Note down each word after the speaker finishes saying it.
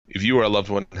If you or a loved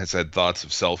one has had thoughts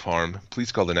of self-harm,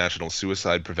 please call the National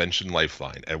Suicide Prevention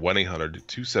Lifeline at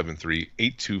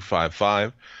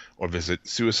 1-800-273-8255 or visit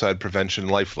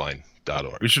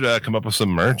suicidepreventionlifeline.org. We should come up with some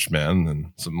merch, man,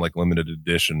 and some like limited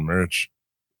edition merch.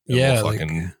 And Yeah, we'll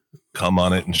fucking come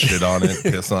on it and shit on it,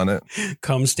 piss on it.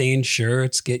 Cum stained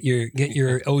shirts. Get your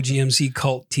OGMC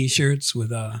cult T-shirts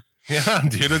with Yeah,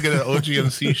 dude, I'll get an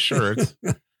OGMC shirt,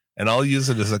 and I'll use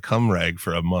it as a cum rag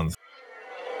for a month.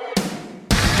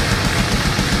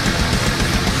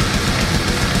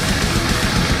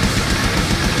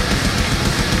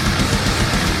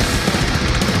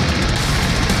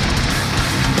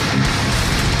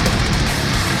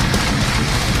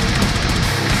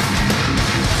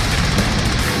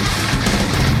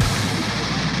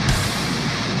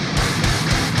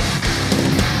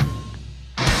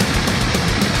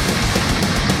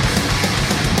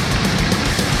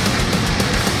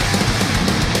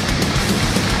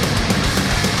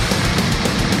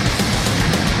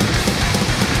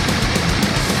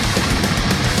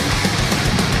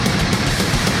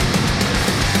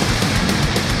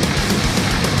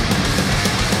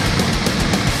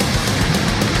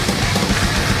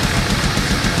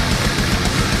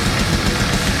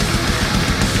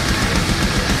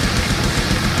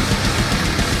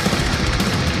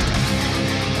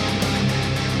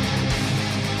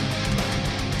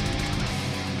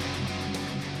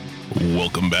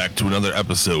 Welcome back to another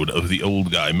episode of the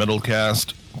Old Guy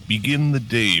Metalcast. Begin the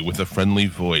day with a friendly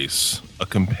voice, a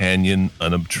companion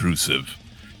unobtrusive.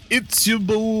 It's your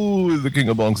boy, the King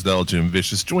of Bonks, Jim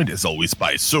Vicious, joined as always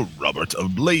by Sir Robert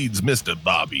of Blades, Mr.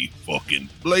 Bobby fucking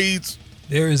Blades.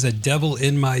 there is a devil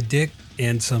in my dick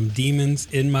and some demons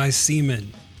in my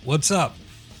semen. What's up?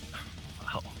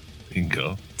 Wow,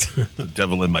 bingo. The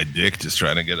devil in my dick just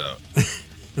trying to get out.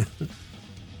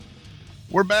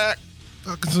 We're back.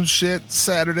 Talking some shit.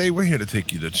 Saturday, we're here to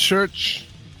take you to church.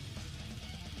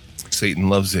 Satan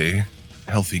loves a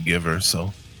healthy giver,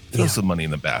 so throw some money in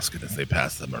the basket as they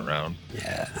pass them around.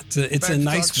 Yeah, it's a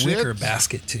nice wicker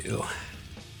basket too.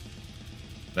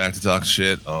 Back to talk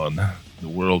shit on the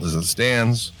world as it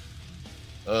stands.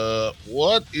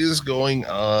 What is going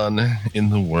on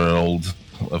in the world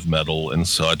of metal and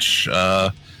such?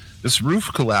 This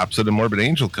roof collapsed at a Morbid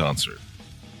Angel concert.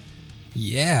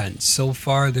 Yeah, and so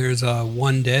far there's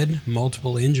one dead,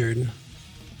 multiple injured.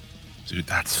 Dude,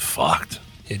 that's fucked.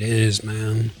 It is,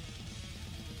 man.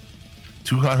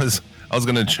 I was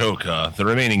going to joke. The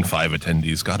remaining 5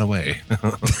 attendees got away.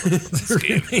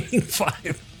 The remaining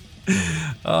 5.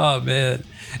 Oh, man.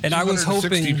 And I was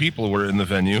hoping 260 people were in the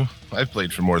venue. I've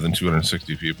played for more than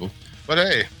 260 people. But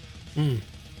hey.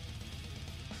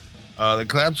 The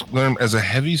collapse as a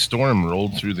heavy storm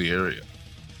rolled through the area.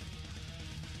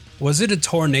 Was it a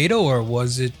tornado or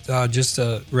was it just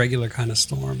a regular kind of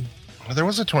storm? Well, there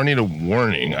was a tornado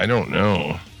warning. I don't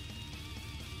know.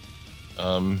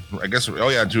 I guess,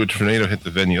 do a tornado hit the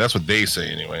venue. That's what they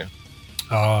say anyway.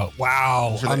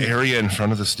 Wow. For the area in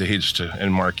front of the stage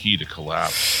and marquee to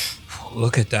collapse.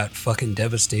 Look at that fucking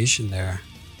devastation there.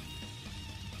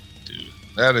 Dude,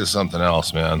 that is something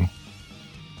else, man.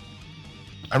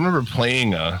 I remember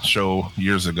playing a show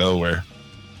years ago where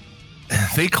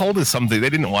they called it something. They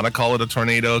didn't want to call it a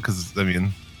tornado because they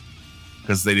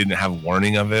didn't have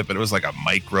warning of it, but it was like a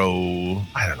micro,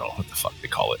 I don't know what the fuck they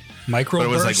call it. Micro but it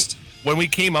was burst? like when we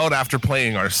came out after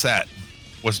playing our set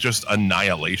was just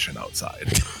annihilation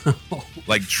outside.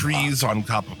 Like trees on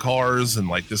top of cars and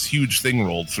like this huge thing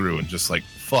rolled through and just like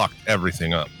fucked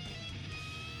everything up.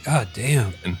 God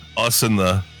damn. And us and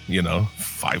the,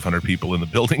 500 people in the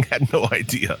building had no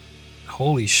idea.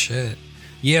 Holy shit.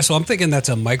 Yeah, so I'm thinking that's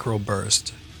a micro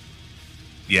burst.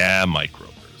 Yeah, micro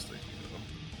burst.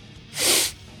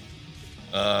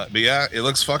 But yeah, it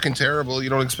looks fucking terrible. You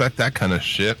don't expect that kind of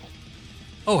shit.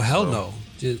 Oh, hell no.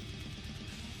 Yeah,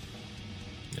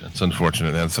 it's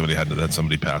unfortunate that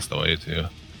somebody passed away too.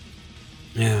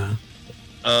 Yeah.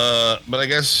 But I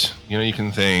guess, you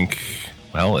can think,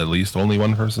 well, at least only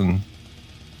one person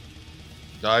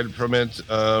died from it.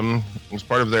 It was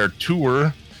part of their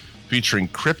tour featuring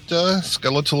Crypta,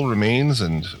 Skeletal Remains,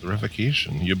 and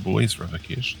Revocation. Your boys,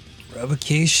 Revocation.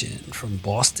 Revocation from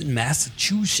Boston,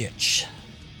 Massachusetts.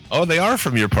 Oh, they are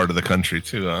from your part of the country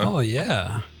too, huh? Oh,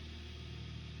 yeah.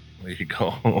 There you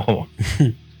go.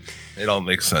 It all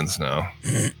makes sense now.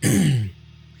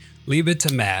 Leave it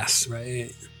to Mass,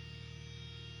 right?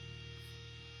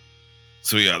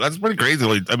 So yeah, that's pretty crazy.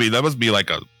 I mean, that must be like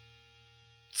a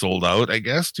sold out, I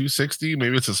guess, 260.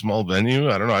 Maybe it's a small venue.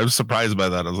 I don't know. I was surprised by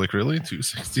that. I was like, really?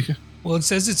 260? Well, it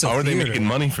says it's a How are theater. they making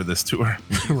money for this tour?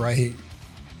 Right.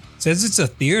 It says it's a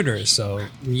theater, so,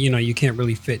 you can't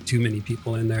really fit too many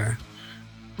people in there.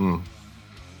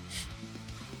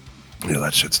 Yeah,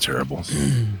 that shit's terrible.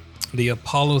 The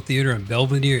Apollo Theater in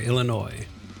Belvedere, Illinois.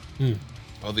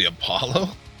 Oh, the Apollo?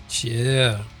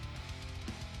 Yeah.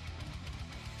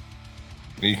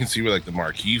 You can see where like the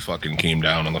marquee fucking came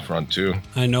down on the front too.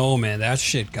 I know, man. That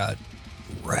shit got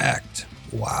wrecked.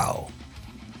 Wow.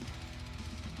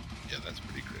 Yeah, that's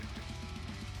pretty crazy.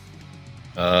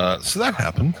 So that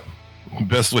happened.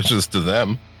 Best wishes to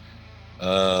them.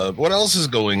 What else is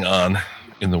going on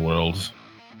in the world?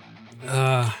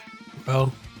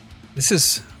 Well, this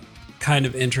is kind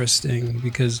of interesting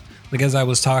because, like, as I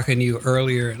was talking to you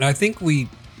earlier, and I think we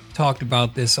talked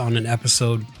about this on an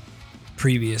episode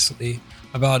previously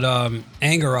about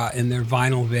Angerot and their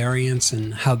vinyl variants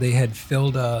and how they had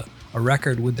filled a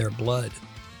record with their blood.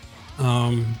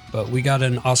 But we got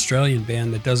an Australian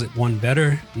band that does it one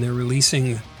better, and they're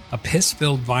releasing a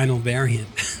piss-filled vinyl variant.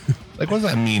 Like, what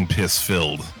does that mean,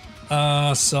 piss-filled?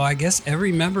 So I guess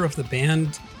every member of the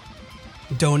band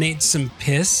donates some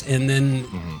piss, and then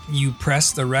you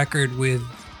press the record with,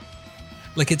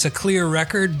 like, it's a clear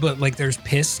record, but like there's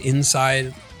piss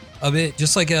inside of it,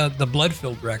 just like the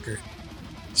blood-filled record.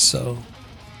 So,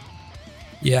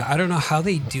 yeah, I don't know how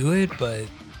they do it, but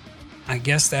I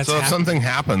guess that's so. If something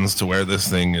happens to where this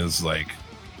thing is like,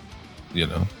 you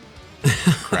know,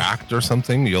 cracked or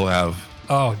something, you'll have.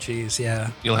 Oh, geez,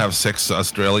 yeah. You'll have 6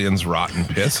 Australians rotten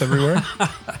piss everywhere.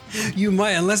 You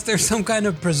might, unless there's some kind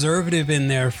of preservative in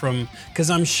there because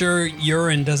I'm sure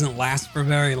urine doesn't last for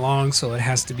very long, so it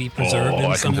has to be preserved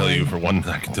in some way.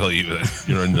 I can tell you that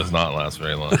urine does not last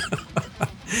very long.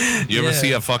 You ever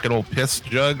see a fucking old piss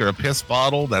jug or a piss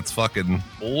bottle that's fucking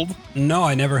old? No,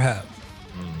 I never have.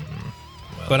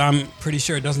 Well, but I'm pretty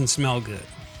sure it doesn't smell good.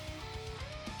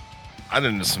 I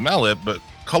didn't smell it, but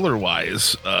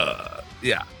color-wise,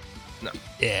 yeah. No.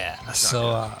 Yeah.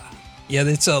 So, yeah,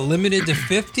 it's limited to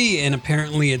 50, and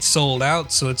apparently it's sold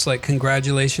out. So it's like,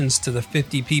 congratulations to the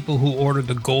 50 people who ordered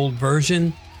the gold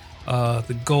version.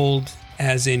 The gold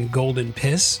as in golden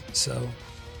piss. So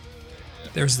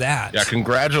there's that. Yeah,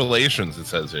 congratulations, it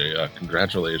says here. Yeah,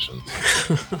 congratulations.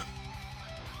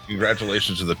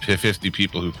 Congratulations to the 50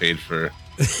 people who paid for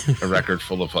a record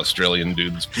full of Australian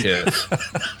dudes' piss.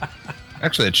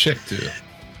 Actually, a chick, too.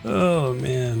 Oh,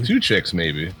 man. 2 chicks,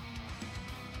 maybe.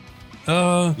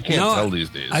 You can't tell these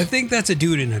days. I think that's a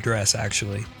dude in a dress,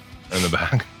 actually. In the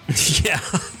back? Yeah.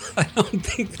 I don't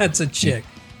think that's a chick.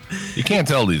 You can't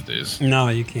tell these days. No,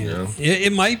 you can't. You know?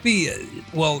 It might be,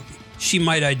 well, she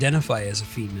might identify as a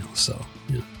female, so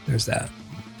there's that.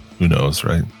 Who knows,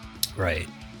 right? Right.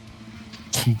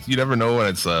 You never know when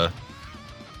it's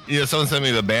someone sent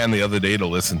me the band the other day to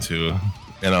listen to,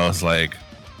 and I was like,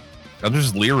 I'm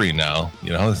just leery now,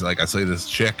 it's like I say this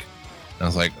chick, and I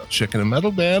was like, a chick in a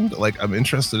metal band, like I'm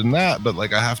interested in that, but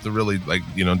like I have to really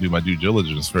do my due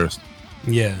diligence first.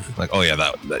 Yeah. Like, oh yeah,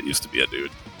 that used to be a dude.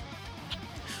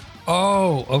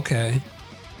 Oh, okay.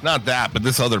 Not that, but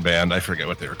this other band, I forget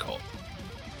what they were called.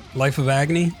 Life of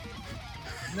Agony?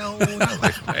 No, not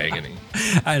Life of Agony.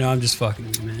 I know, I'm just fucking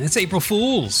with you, man. It's April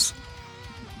Fool's.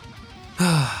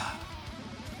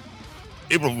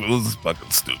 April Fool's is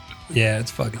fucking stupid. Yeah,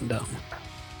 it's fucking dumb.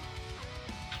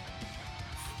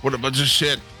 What a bunch of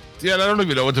shit. Yeah, I don't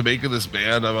even know what to make of this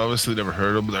band. I've obviously never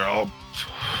heard them. They're all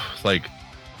like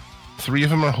 3 of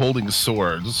them are holding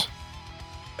swords,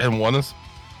 and one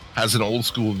has an old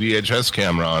school VHS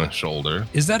camera on his shoulder.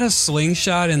 Is that a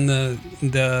slingshot in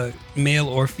the male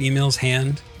or female's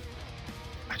hand?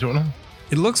 I don't know.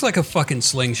 It looks like a fucking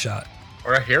slingshot.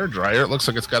 Or a hair dryer. It looks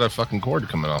like it's got a fucking cord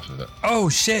coming off of it. Oh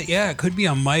shit! Yeah, it could be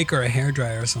a mic or a hair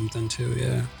dryer or something too.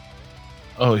 Yeah.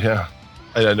 Oh yeah.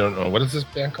 I don't know. What is this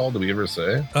band called? Did we ever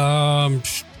say?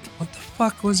 What the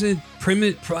fuck was it?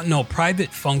 Private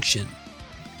Function.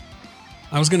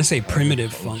 I was gonna say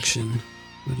Primitive Function.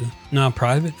 No,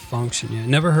 Private Function. Yeah,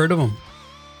 never heard of them.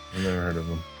 I never heard of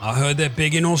them. I heard they're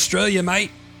big in Australia, mate.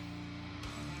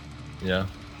 Yeah.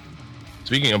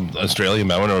 Speaking of Australia,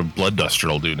 I wonder what Blood Duster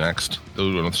will do next.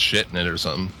 They'll do with shit in it or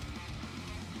something.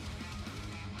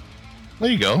 There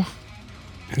you go.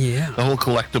 Yeah. The whole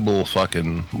collectible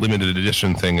fucking limited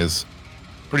edition thing is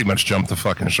pretty much jumped the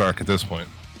fucking shark at this point.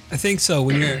 I think so.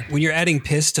 When you're adding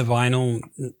piss to vinyl,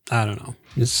 I don't know.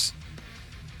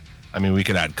 We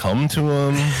could add cum to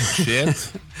them.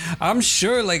 Shit. I'm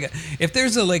sure, like, if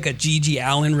there's a G.G.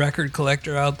 Allen record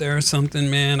collector out there or something,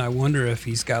 man, I wonder if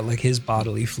he's got like his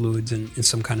bodily fluids in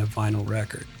some kind of vinyl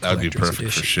record. That would be perfect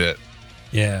edition. For shit.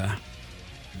 Yeah.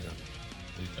 There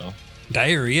you go.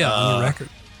 Diarrhea on the record.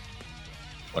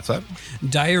 What's that?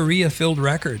 Diarrhea-filled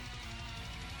record.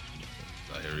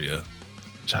 Diarrhea.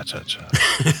 Cha-cha-cha.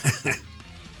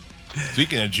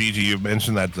 Speaking of Gigi, you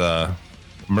mentioned that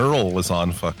Merle was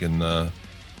on fucking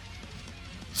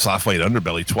Soft White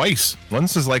Underbelly twice.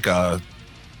 Once as like a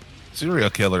serial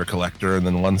killer collector, and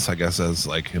then once, I guess, as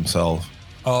like himself.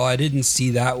 Oh, I didn't see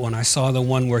that one. I saw the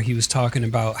one where he was talking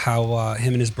about how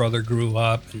him and his brother grew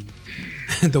up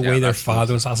and the way their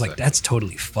father was. I was like, that's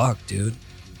totally fucked, dude.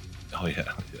 Oh,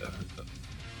 yeah.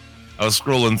 I was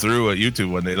scrolling through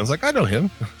YouTube one day, and I was like, I know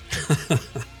him.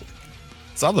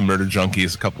 Saw the Murder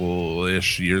Junkies a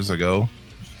couple-ish years ago.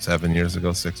 7 years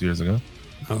ago, 6 years ago.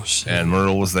 Oh, shit. And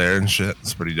Merle was there and shit.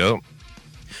 It's pretty dope.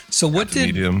 So what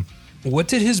did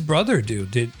his brother do?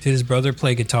 Did his brother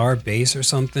play guitar, bass, or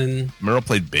something? Merle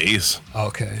played bass.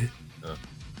 Okay.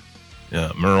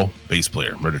 Yeah, Merle, bass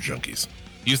player, Murder Junkies.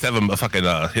 He used to have a fucking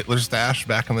Hitler stash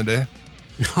back in the day.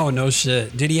 Oh, no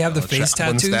shit. Did he have the face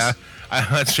tattoos?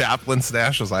 A Chaplin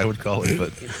stash, as I would call it,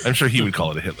 but I'm sure he would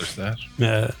call it a Hitler stash.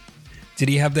 Did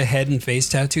he have the head and face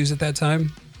tattoos at that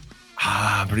time?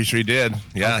 I'm pretty sure he did.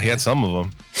 Yeah, okay. He had some of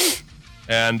them.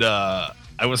 And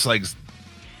I was like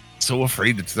so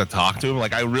afraid to talk to him.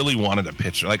 Like, I really wanted a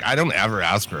picture. Like, I don't ever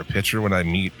ask for a picture when I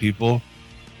meet people,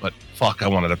 but fuck, I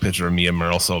wanted a picture of me and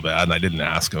Merle so bad, and I didn't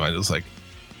ask him. I just like,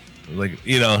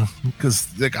 you know,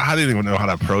 because like, I didn't even know how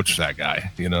to approach that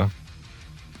guy, you know?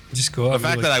 Just go up. The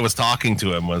fact that I was talking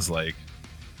to him was like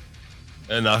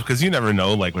enough, because you never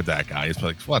know, like, with that guy. He's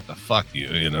like, what the fuck,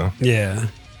 you know? Yeah.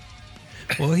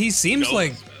 Well, he seems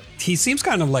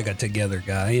kind of like a together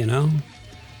guy, you know?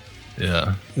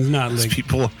 Yeah. He's not like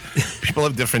people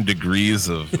have different degrees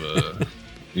of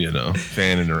you know,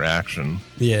 fan interaction.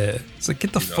 Yeah. It's like,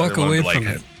 get the fuck away from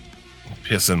me.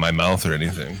 Piss in my mouth or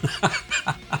anything.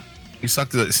 He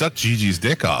sucked Gigi's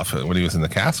dick off when he was in the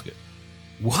casket.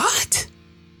 What?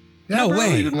 Yeah, no bro,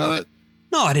 way. You didn't know that?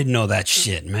 No, I didn't know that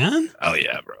shit, man. Oh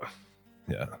yeah, bro.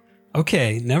 Yeah.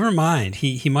 Okay, never mind.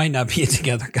 He might not be a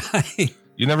together guy.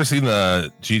 You never seen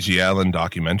the Gigi Allen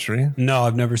documentary? No,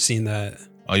 I've never seen that.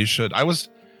 Oh, you should. I was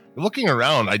looking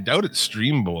around. I doubt it's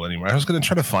streamable anymore. I was going to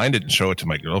try to find it and show it to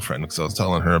my girlfriend because I was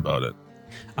telling her about it.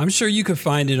 I'm sure you could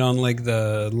find it on like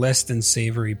the less than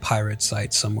savory pirate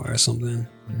site somewhere or something.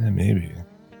 Yeah, maybe.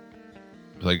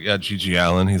 Like, yeah, Gigi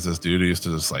Allen, he's this dude who used to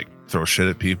just like throw shit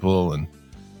at people and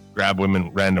grab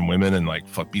random women and like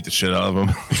beat the shit out of them.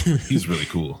 He's really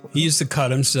cool. He used to cut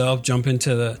himself, jump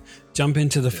into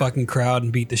the fucking crowd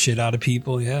and beat the shit out of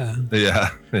people. Yeah.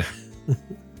 Yeah.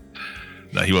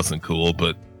 No, he wasn't cool,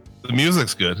 but the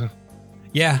music's good.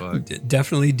 Yeah,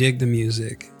 definitely dig the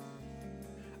music.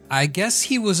 I guess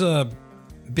he was a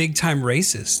big time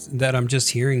racist that I'm just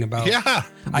hearing about. Yeah.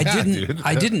 I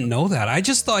didn't know that. I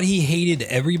just thought he hated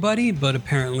everybody, but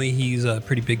apparently he's a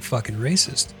pretty big fucking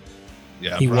racist.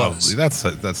 Yeah, he probably. was.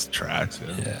 That's tracks.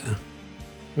 Yeah.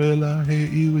 Well, I hate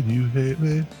you and you hate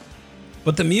me.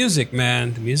 But the music,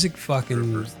 man, music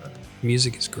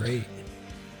is great.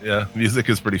 Yeah, music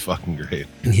is pretty fucking great.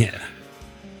 Yeah.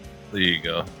 There you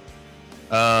go.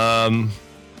 I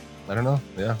don't know.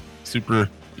 Yeah, super.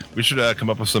 We should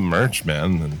come up with some merch,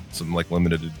 man, and some like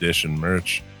limited edition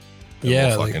merch.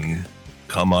 Yeah, we'll fucking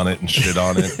come on it and shit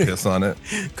on it, piss on it.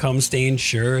 Cum stained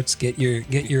shirts. Get your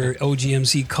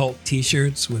OGMC cult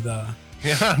T-shirts with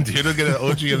Yeah, dude, I'll get an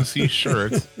OGMC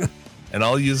shirt, and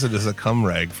I'll use it as a cum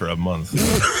rag for a month.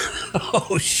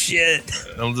 Oh shit!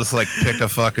 I'll just like pick a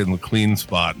fucking clean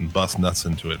spot and bust nuts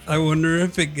into it. I wonder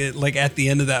if like at the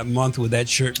end of that month, would that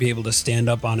shirt be able to stand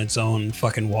up on its own and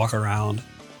fucking walk around?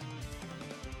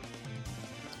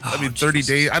 I mean, 30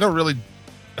 days. I don't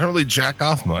really jack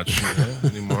off much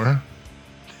anymore.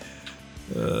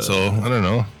 So I don't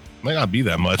know. Might not be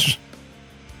that much.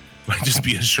 Might just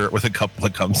be a shirt with a couple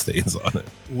of cum stains on it.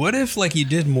 What if like you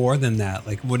did more than that?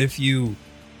 Like, what if you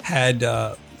had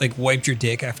like wiped your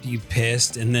dick after you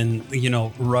pissed and then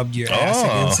rubbed your ass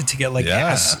against it to get like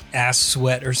ass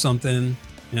sweat or something?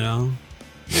 You know.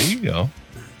 There you go.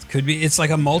 Could be. It's like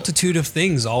a multitude of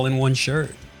things all in one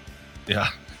shirt. Yeah.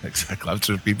 Exactly. I'm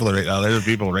sure people are there's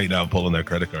people right now pulling their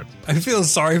credit cards. I feel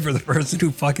sorry for the person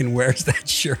who fucking wears that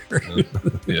shirt.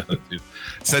 Yeah, dude.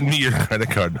 Send me your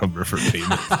credit card number for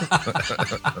payment.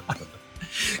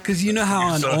 Because you know how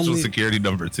your on social security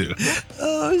number too.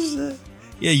 Oh shit.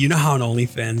 Yeah, you know how on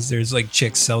OnlyFans there's like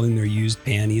chicks selling their used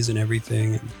panties and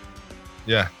everything.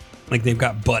 Yeah. Like they've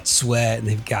got butt sweat and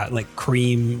they've got like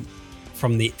cream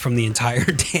from the entire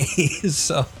day.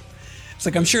 So it's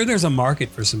like I'm sure there's a market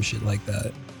for some shit like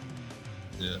that.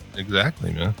 Yeah,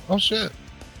 exactly, man. Oh shit!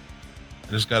 I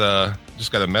just got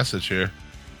a message here.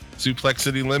 Suplex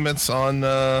City Limits on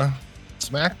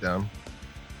SmackDown.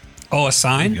 Oh, a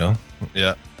sign? There you go.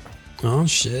 Yeah. Oh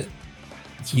shit!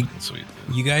 It's You, sweet.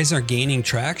 you guys are gaining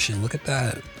traction. Look at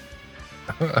that.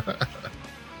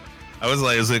 I was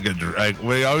like,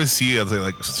 when I always see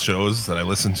like shows that I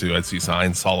listen to, I'd see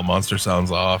signs, Solid Monster sounds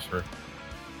off, or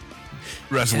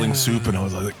Wrestling Soup, and I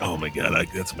was like, oh my god,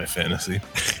 that's my fantasy.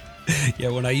 Yeah,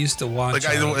 when I used to watch, like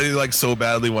I like so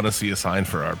badly want to see a sign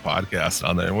for our podcast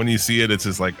on there. And when you see it, it's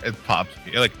just like it pops.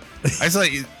 Like I saw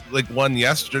like one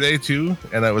yesterday too,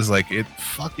 and I was like, it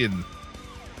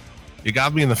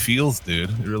got me in the feels,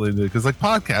 dude. It really did, because like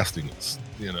podcasting is,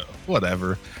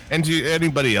 whatever. And to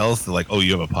anybody else, they're like, oh,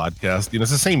 you have a podcast?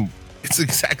 It's the same. It's the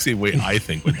exact same way I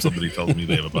think when somebody tells me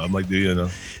they have a podcast. I'm like, do you know?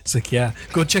 It's like, yeah,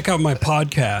 go check out my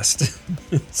podcast.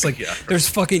 It's like, yeah, there's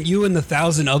fucking you and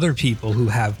 1,000 other people who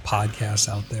have podcasts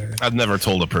out there. I've never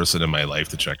told a person in my life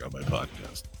to check out my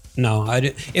podcast. No, I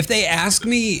didn't. If they ask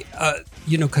me,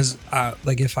 because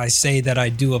like if I say that I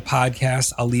do a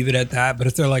podcast, I'll leave it at that. But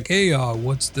if they're like, hey,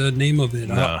 what's the name of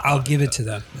it? I'll give it to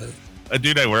them. But a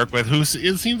dude I work with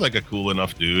it seems like a cool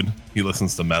enough dude. He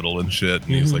listens to metal and shit,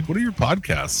 and he's like, what are your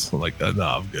podcasts? I'm like, no,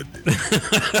 I'm good, dude.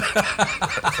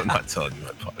 I'm not telling you my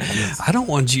podcasts. I don't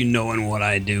want you knowing what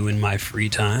I do in my free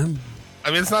time.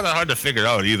 I mean, it's not that hard to figure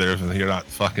out either if you're not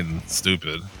fucking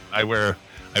stupid.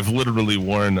 I've literally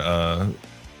worn a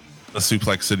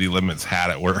Suplex City Limits hat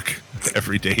at work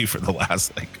every day for the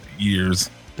last like years.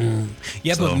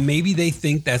 Yeah, so, but maybe they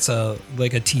think that's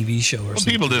like a TV show or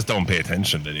something. People just don't pay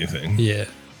attention to anything. Yeah.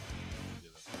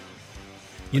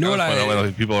 You know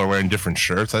what people are wearing different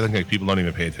shirts. I think like people don't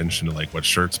even pay attention to like what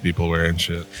shirts people wear and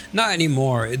shit. Not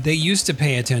anymore. They used to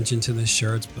pay attention to the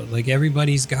shirts, but like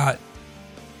everybody's got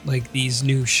like these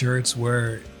new shirts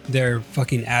where they're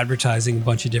fucking advertising a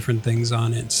bunch of different things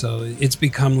on it. So it's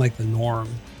become like the norm.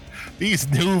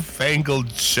 These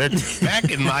newfangled shirts.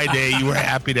 Back in my day, you were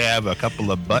happy to have a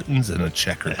couple of buttons and a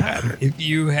checker pattern. If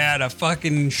you had a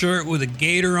fucking shirt with a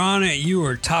gator on it, you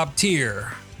were top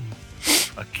tier.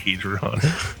 A gator on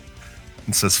it?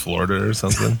 It says Florida or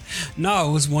something? No,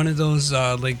 it was one of those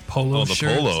like polo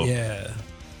shirts. Polo. Yeah.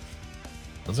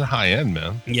 Those are high end,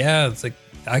 man. Yeah, it's like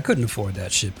I couldn't afford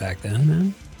that shit back then,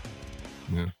 man.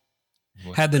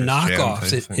 Yeah. Had the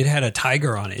knockoffs. It had a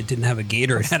tiger on it. It didn't have a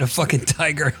gator. It had a fucking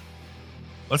tiger.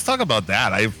 Let's talk about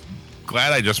that. I'm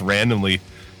glad I just randomly,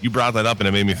 you brought that up and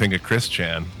it made me think of Chris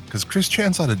Chan, because Chris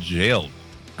Chan's out of jail.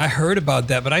 I heard about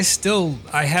that, but I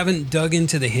haven't dug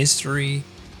into the history,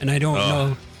 and I don't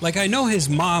know. Like, I know his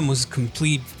mom was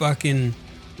complete fucking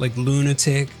like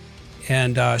lunatic,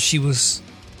 and she was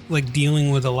like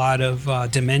dealing with a lot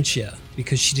of dementia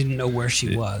because she didn't know where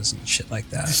she was and shit like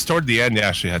that. Just toward the end,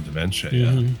 yeah, she had dementia.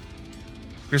 Mm-hmm. Yeah.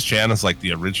 Chris Chan is like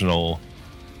the original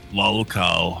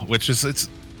lolcow, which is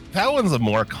that one's a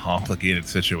more complicated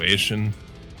situation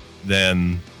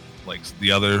than like the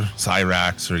other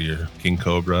Cyrax or your King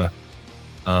Cobra,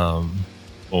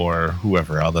 or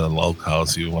whoever other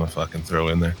lolcows you want to fucking throw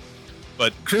in there.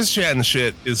 But Chris Chan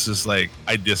shit is just like,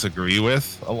 I disagree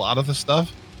with a lot of the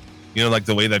stuff. Like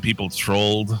the way that people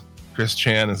trolled Chris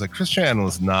Chan is like, Chris Chan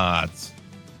was not,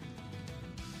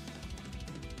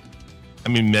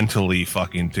 mentally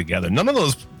fucking together. None of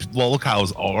those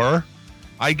lolcows are,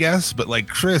 I guess, but like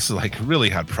Chris like really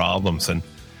had problems, and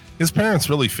his parents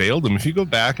really failed him. If you go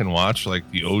back and watch like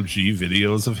the OG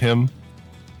videos of him,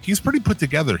 he's pretty put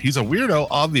together. He's a weirdo,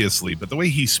 obviously, but the way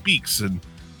he speaks, and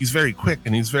he's very quick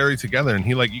and he's very together, and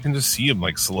he like, you can just see him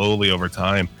like slowly over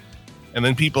time. And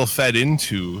then people fed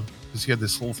into, because he had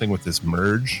this whole thing with this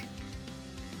merge,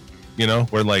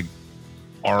 where like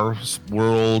our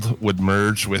world would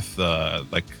merge with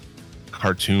like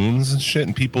cartoons and shit,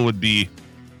 and people would be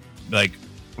like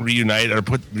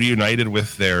reunited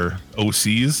with their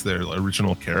OCs, their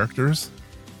original characters.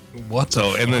 What?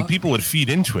 So, and then people would feed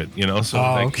into it,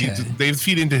 So they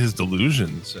feed into his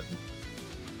delusions. And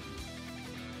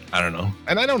I don't know,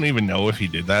 and I don't even know if he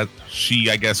did that.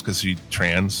 I guess, because she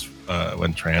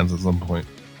went trans at some point.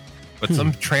 But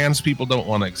some trans people don't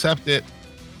want to accept it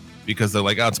because they're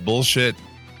like, oh, it's bullshit.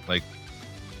 Like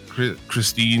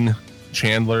Christine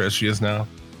Chandler, as she is now,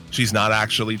 she's not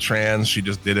actually trans. She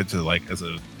just did it to like as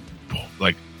a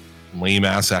like lame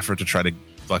ass effort to try to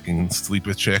fucking sleep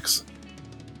with chicks.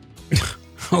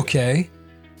 Okay.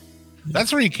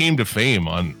 That's where he came to fame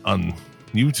on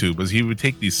YouTube, was he would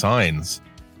take these signs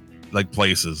like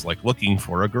places like looking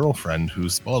for a girlfriend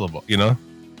who's blah, blah, blah,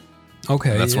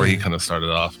 Okay. And that's where he kind of started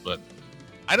off. But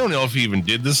I don't know if he even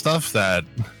did the stuff that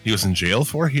he was in jail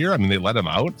for here. They let him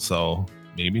out, so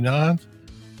maybe not.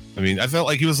 I felt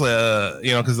like he was,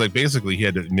 because like basically he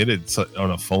had admitted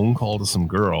on a phone call to some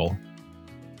girl,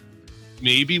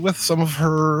 maybe with some of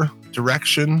her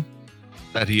direction,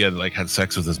 that he had like had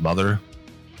sex with his mother,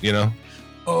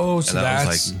 Oh, so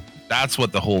that's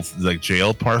what the whole like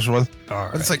jail part was.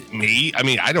 Right. It's like me.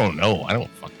 I don't know. I don't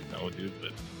fucking know, dude.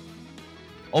 But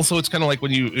Also, it's kind of like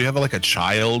when you have like a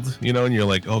child, you know, and you're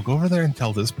like, oh, go over there and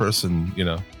tell this person, you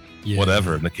know,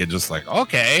 whatever. And the kid just like,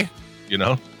 okay, you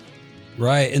know.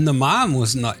 Right. And the mom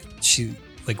was not,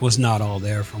 was not all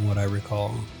there from what I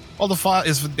recall. Well,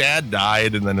 his dad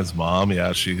died, and then his mom,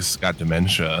 she's got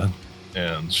dementia,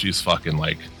 and she's fucking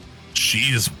like,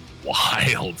 she's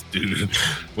wild, dude.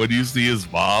 When you see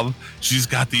his mom, she's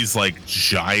got these like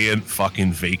giant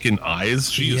fucking vacant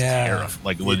eyes. She is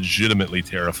legitimately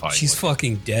terrifying. She's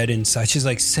fucking dead inside. She's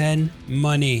like, send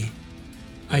money.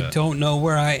 I don't know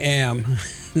where I am.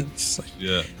 It's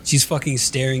like, she's fucking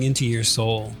staring into your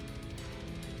soul.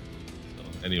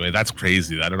 Anyway, that's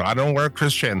crazy. I don't know where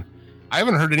Chris Chan. I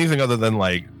haven't heard anything other than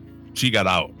like she got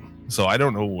out, so I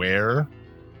don't know where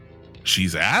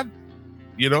she's at.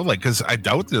 You know, like, because I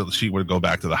doubt that she would go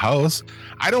back to the house.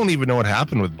 I don't even know what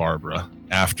happened with Barbara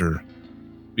after,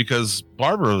 because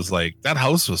Barbara was like, that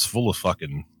house was full of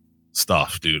fucking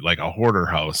stuff, dude, like a hoarder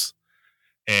house.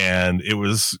 And it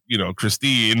was, you know,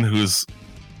 Christine, who's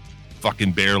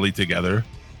fucking barely together,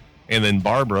 and then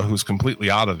Barbara, who's completely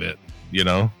out of it, you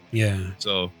know? Yeah.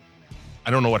 So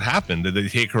I don't know what happened. Did they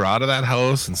take her out of that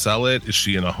house and sell it? Is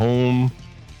she in a home?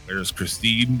 Where's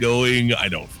Christine going? I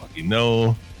don't fucking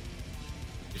know.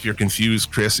 If you're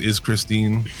confused, Chris is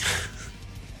Christine.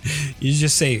 You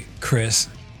just say Chris.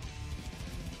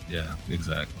 Yeah,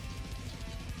 exactly.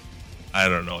 I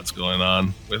don't know what's going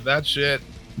on with that shit,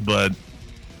 but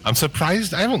I'm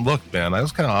surprised. I haven't looked, man. I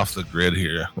was kind of off the grid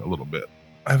here a little bit.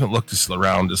 I haven't looked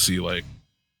around to see like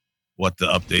what the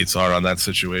updates are on that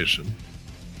situation.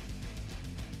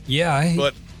 Yeah,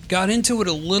 I got into it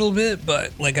a little bit,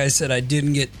 but like I said, I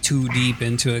didn't get too deep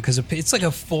into it because it's like a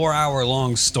 4-hour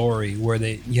long story where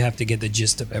you have to get the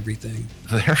gist of everything.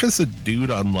 There is a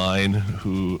dude online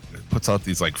who puts out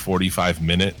these like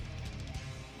 45-minute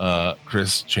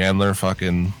Chris Chandler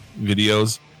fucking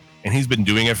videos, and he's been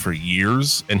doing it for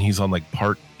years, and he's on like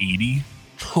part 80.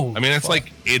 Oh, I mean, it's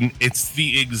like it's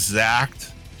the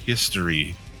exact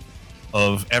history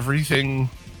of everything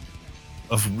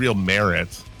of real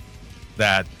merit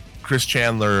that Chris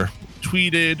Chandler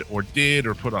tweeted or did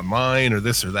or put online or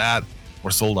this or that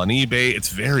or sold on eBay. It's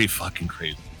very fucking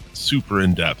crazy. It's super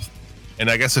in depth. And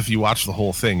I guess if you watch the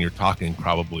whole thing, you're talking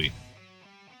probably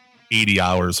 80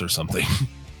 hours or something.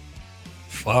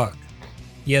 Fuck.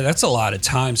 Yeah, that's a lot of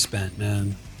time spent,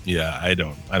 man. Yeah, I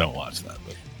don't watch that.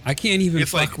 But I can't even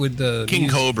it's fuck like with the King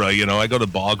Cobra, you know. I go to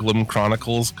Boglum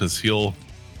Chronicles because he'll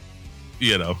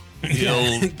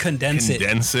condense it,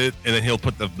 and then he'll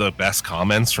put the best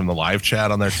comments from the live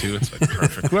chat on there too. It's like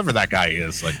perfect. Whoever that guy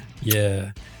is, like,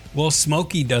 yeah. Well,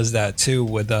 Smokey does that too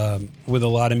with a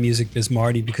lot of Music Biz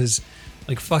Marty, because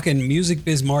like fucking Music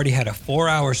Biz Marty had a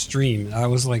 4-hour stream. I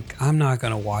was like, I'm not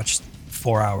gonna watch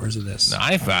 4 hours of this. No,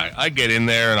 I get in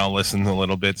there and I'll listen a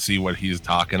little bit, see what he's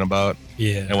talking about,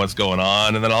 and what's going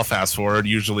on, and then I'll fast forward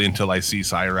usually until I see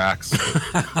Cyrax,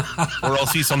 or I'll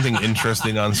see something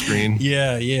interesting on screen.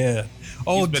 Yeah.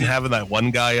 Oh, he's been having that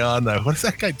one guy on. What is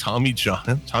that guy? Tommy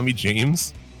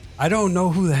James. I don't know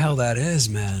who the hell that is,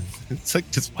 man. It's like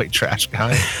this white trash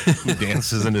guy who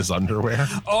dances in his underwear.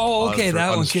 Oh, okay,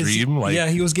 that one. Stream, like, yeah,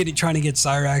 he was trying to get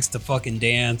Cyrax to fucking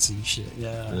dance and shit.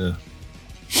 Yeah.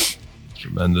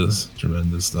 Tremendous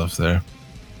stuff there.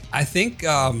 I think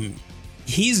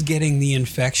he's getting the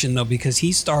infection though, because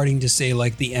he's starting to say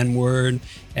like the N-word,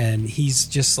 and he's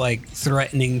just like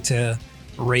threatening to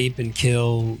rape and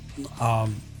kill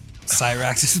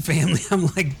Cyrax's family. I'm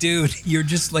like, dude, you're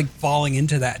just like falling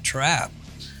into that trap.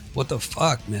 What the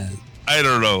fuck, man? I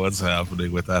don't know what's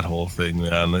happening with that whole thing,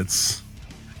 man. It's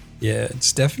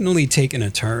definitely taken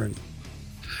a turn.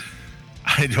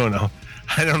 I don't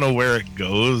know where it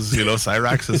goes. You know,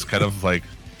 Cyrax is kind of like,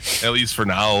 at least for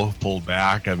now, pulled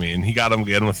back. I mean, he got him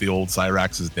again with the old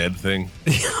Cyrax is dead thing.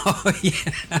 Oh,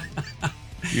 yeah.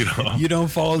 You know, you don't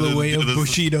follow the way of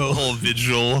Bushido. Whole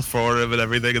vigil for him and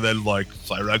everything, and then like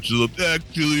Cyrax is like,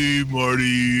 actually,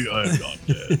 Marty, I'm not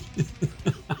dead.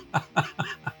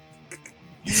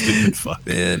 You stupid fuck.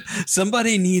 Man,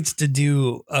 somebody needs to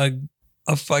do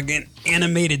a fucking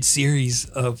animated series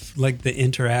of like the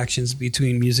interactions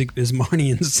between Music Biz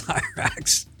Marty and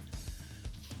Cyrax.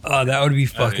 Oh, that would be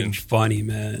fucking funny,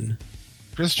 man.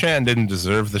 Chris Chan didn't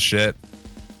deserve the shit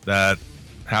that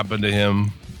happened to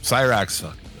him. Cyrax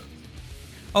fucking does.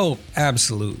 Oh,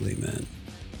 absolutely, man.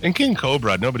 And King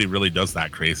Cobra, nobody really does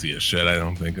that crazy as shit, I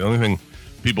don't think. The only thing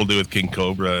people do with King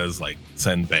Cobra is like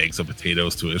send bags of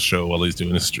potatoes to his show while he's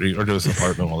doing his stream, or to his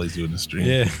apartment while he's doing his stream.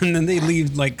 Yeah, and then they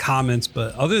leave like comments,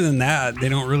 but other than that, they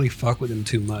don't really fuck with him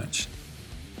too much.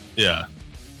 Yeah.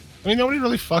 I mean, nobody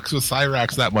really fucks with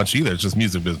Cyrax that much either. It's just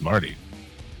Music Biz Marty.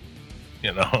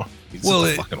 You know? He's Well,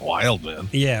 fucking wild, man.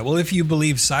 Yeah, well, if you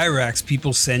believe Cyrax,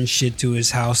 people send shit to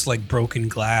his house like broken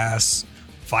glass,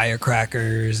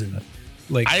 firecrackers, and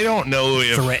like I don't know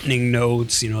if threatening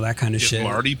notes, that kind of shit.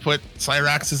 Marty put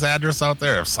Cyrax's address out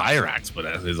there, if Cyrax put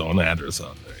his own address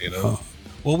out there, Oh.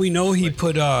 Well, we know he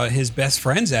put his best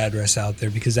friend's address out there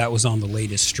because that was on the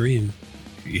latest stream.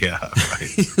 Yeah,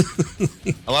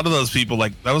 right. A lot of those people,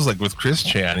 like, that was like with Chris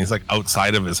Chan, he's like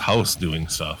outside of his house doing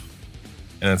stuff.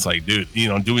 And it's like, dude,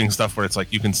 doing stuff where it's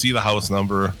like you can see the house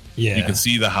number, Yeah. you can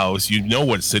see the house,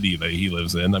 what city that he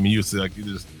lives in. I mean, you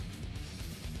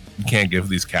can't give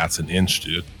these cats an inch,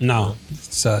 dude. No,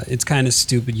 it's kind of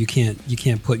stupid. You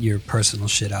can't put your personal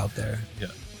shit out there. Yeah,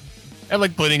 and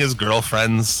like putting his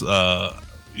girlfriend's,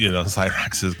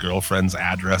 Cyrax's girlfriend's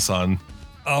address on.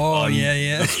 Oh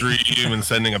yeah. The stream and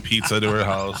sending a pizza to her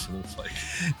house, and it's like,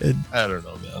 I don't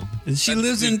know, man. And she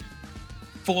lives in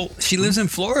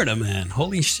Florida, man.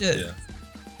 Holy shit. Yeah.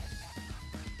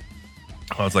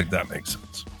 I was like, that makes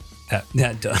sense.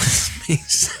 That does make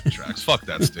sense. Tracks. Fuck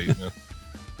that state, man.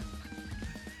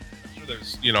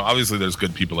 There's, obviously there's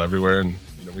good people everywhere, and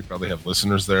we probably have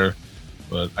listeners there,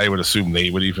 but I would assume they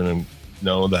would even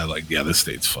know that, like, yeah, this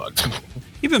state's fucked.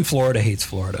 Even Florida hates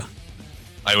Florida.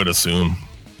 I would assume.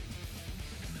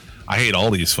 I hate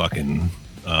all these fucking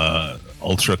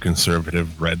ultra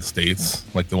conservative red states,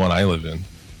 like the one I live in,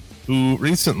 who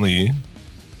recently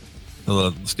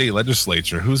the state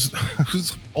legislature, who's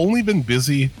only been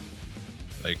busy,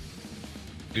 like,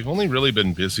 they've only really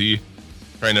been busy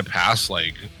trying to pass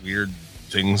like weird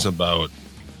things about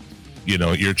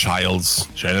your child's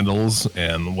genitals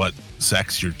and what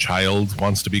sex your child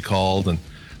wants to be called, and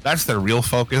that's their real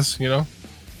focus,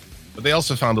 but they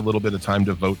also found a little bit of time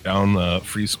to vote down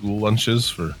free school lunches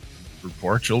for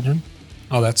poor children.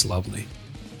 Oh, that's lovely.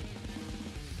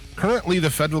 Currently, the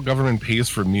federal government pays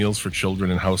for meals for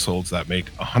children in households that make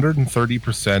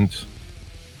 130%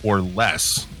 or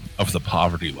less of the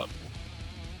poverty level.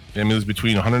 Families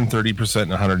between 130%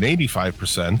 and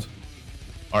 185%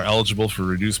 are eligible for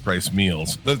reduced price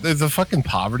meals. The fucking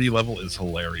poverty level is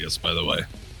hilarious, by the way.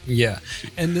 Yeah.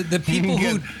 And the people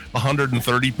who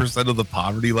 130% of the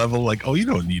poverty level, like, oh, you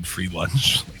don't need free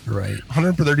lunch. Right.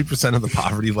 130% of the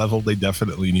poverty level, they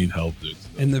definitely need help, dude.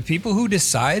 And the people who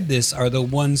decide this are the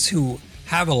ones who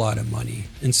have a lot of money.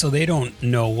 And so they don't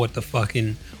know what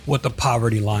the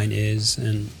poverty line is.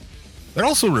 And they're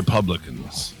also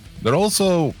Republicans. They're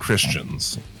also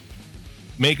Christians.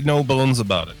 Make no bones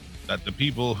about it, that the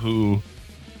people who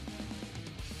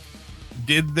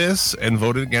did this and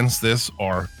voted against this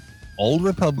are all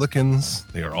Republicans.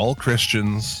 They are all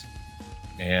Christians,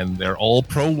 and they're all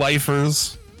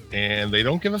pro-lifers, and they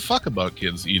don't give a fuck about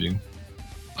kids eating.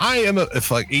 I am a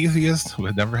atheist who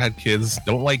had never had kids.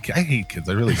 I hate kids.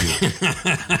 I really do.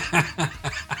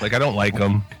 Like, I don't like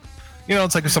them.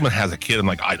 It's like if someone has a kid, I'm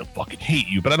like, I don't fucking hate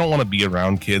you, but I don't want to be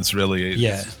around kids, really.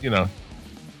 Yeah.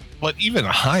 But even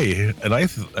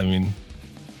I mean,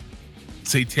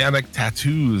 satanic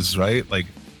tattoos, right? Like,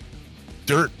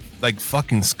 dirt, like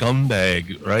fucking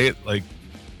scumbag, right? Like,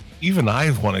 even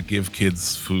I want to give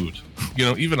kids food.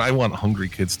 Even I want hungry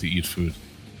kids to eat food.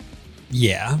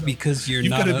 Yeah, because you've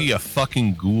got to be a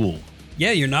fucking ghoul.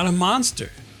 Yeah, you're not a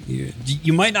monster.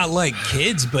 You might not like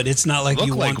kids, but it's not like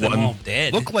you want them all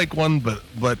dead. Look like one, but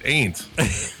ain't.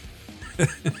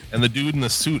 And the dude in the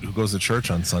suit who goes to church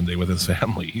on Sunday with his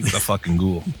family, he's a fucking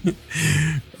ghoul.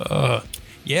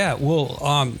 Yeah,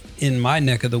 well, in my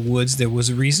neck of the woods, there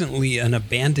was recently an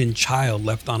abandoned child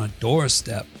left on a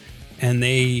doorstep, and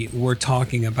they were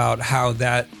talking about how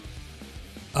that,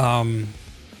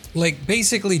 like,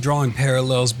 basically drawing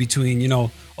parallels between,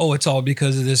 it's all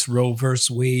because of this Roe versus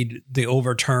Wade, the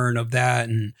overturn of that,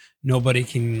 and nobody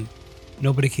can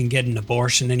get an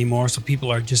abortion anymore, so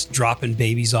people are just dropping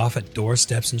babies off at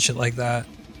doorsteps and shit like that.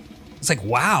 It's like,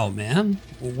 wow, man,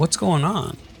 what's going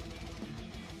on?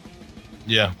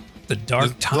 Yeah, the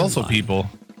dark timeline. There's also people.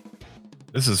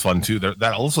 This is fun too.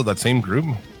 That same group.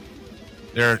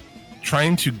 They're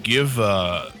trying to give.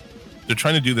 They're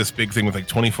trying to do this big thing with like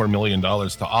 $24 million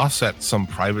to offset some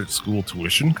private school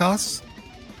tuition costs,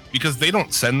 because they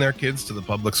don't send their kids to the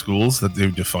public schools that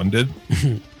they've defunded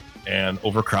and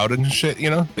overcrowded and shit.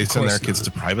 They send their kids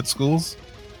to private schools,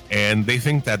 and they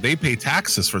think that they pay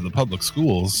taxes for the public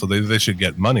schools, so they should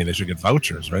get money. They should get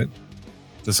vouchers, right?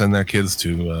 To send their kids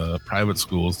to private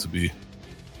schools to be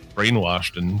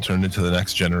brainwashed and turned into the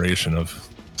next generation of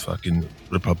fucking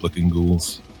Republican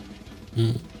ghouls.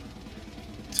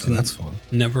 So that's fun.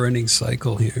 Never-ending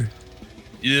cycle here.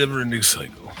 Never-ending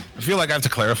cycle. I feel like I have to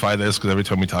clarify this because every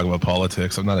time we talk about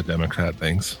politics, I'm not a Democrat,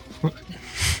 thanks.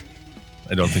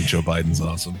 I don't think Joe Biden's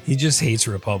awesome. He just hates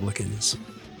Republicans.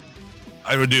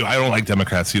 I would do. I don't like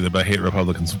Democrats either, but I hate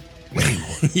Republicans way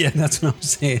more. Yeah, that's what I'm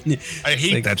saying. I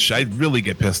hate that shit. I really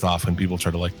get pissed off when people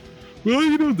try to like, well,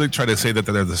 you know, they try to say that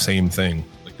they're the same thing.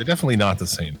 Like, they're definitely not the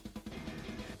same.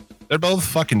 They're both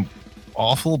fucking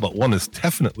awful, but one is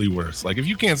definitely worse. Like, if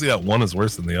you can't see that one is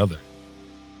worse than the other,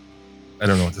 I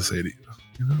don't know what to say to you.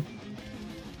 You know?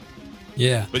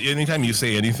 Yeah. But anytime you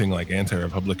say anything like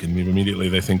anti-Republican, immediately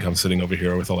they think I'm sitting over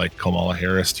here with a like Kamala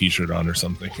Harris t-shirt on or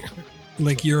something.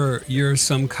 Like you're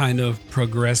some kind of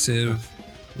progressive,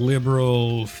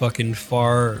 liberal, fucking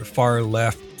far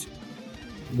left,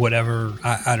 whatever.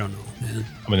 I don't know, man.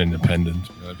 I'm an independent.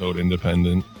 I vote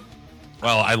independent.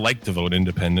 Well, I like to vote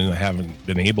independent. I haven't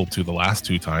been able to the last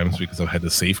 2 times because I've had to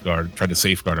try to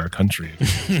safeguard our country.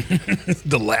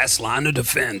 The last line of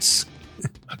defense.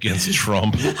 Against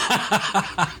Trump.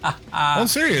 I'm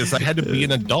serious. I had to be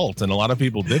an adult, and a lot of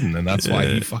people didn't, and that's why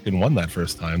he fucking won that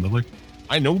first time. They're like,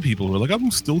 I know people who are like,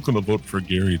 I'm still going to vote for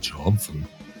Gary Johnson.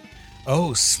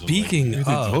 Oh, speaking like,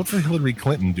 of... vote for Hillary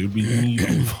Clinton, dude. We need all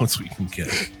the votes we can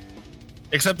get.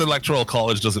 Except the electoral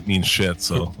college doesn't mean shit,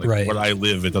 so like, right. Where I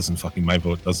live, it doesn't fucking, my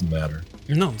vote doesn't matter.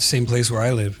 No, the same place where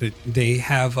I live. They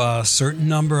have a certain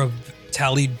number of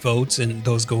tallied votes, and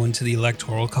those go into the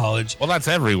electoral college. Well, that's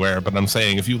everywhere, but I'm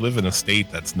saying if you live in a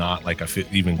state that's not like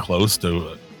even close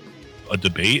to a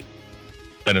debate,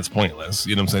 then it's pointless.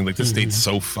 You know what I'm saying? Like, the state's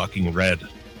so fucking red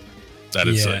that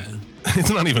it's like, it's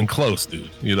not even close,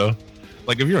 dude. You know?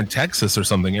 Like, if you're in Texas or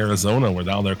something, Arizona, where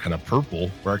now they're kind of purple,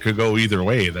 where it could go either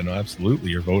way, then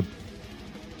absolutely your vote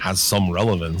has some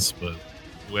relevance. But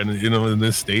when, you know, in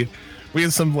this state, we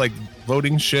had some like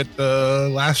voting shit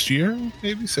last year,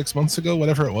 maybe 6 months ago,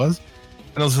 whatever it was.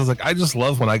 And I was just like, I just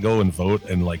love when I go and vote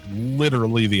and like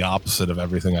literally the opposite of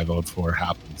everything I vote for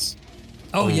happens.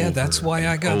 Oh yeah, that's why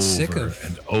I got sick of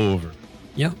and over.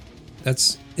 Yeah,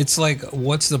 it's like,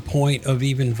 what's the point of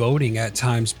even voting at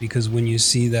times? Because when you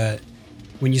see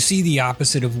the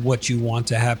opposite of what you want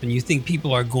to happen, you think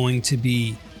people are going to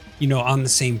be, you know, on the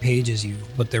same page as you,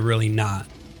 but they're really not.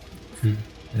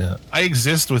 Yeah, I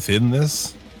exist within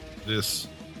this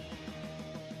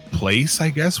place, I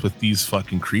guess, with these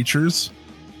fucking creatures,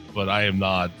 but I am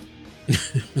not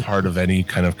part of any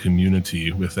kind of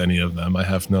community with any of them. I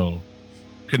have no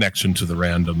connection to the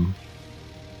random,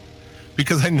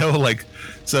 because I know like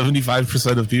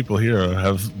 75% of people here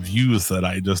have views that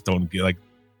I just don't get. Like,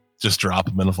 just drop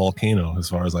them in a volcano, as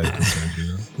far as I'm concerned.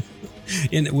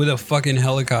 You know? With a fucking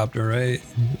helicopter, right?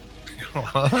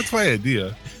 That's my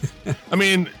idea. I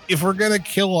mean, if we're gonna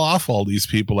kill off all these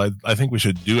people, I think we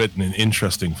should do it in an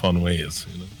interesting, fun ways.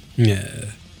 You know? Yeah.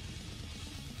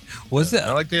 Was that?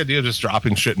 I like the idea of just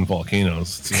dropping shit in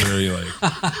volcanoes. It's very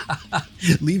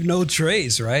like leave no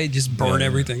trace, right? Just burn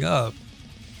everything up.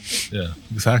 Yeah,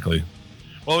 exactly.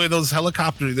 Well, those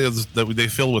helicopters that they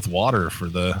fill with water for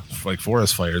the like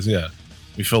forest fires. Yeah,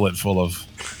 we fill it full of,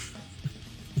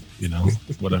 you know,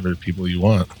 whatever people you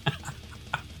want.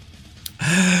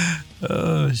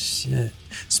 Oh shit!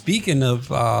 Speaking of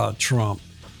Trump.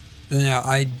 Now,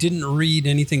 I didn't read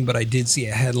anything, but I did see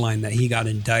a headline that he got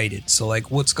indicted. So,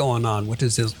 like, what's going on? What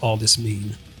does all this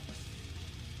mean?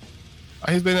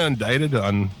 I've been indicted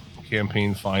on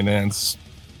campaign finance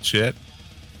shit.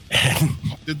 And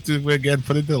to again,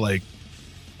 put into, like,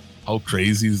 how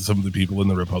crazy some of the people in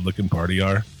the Republican Party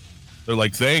are. They're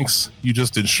like, thanks, you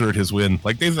just ensured his win.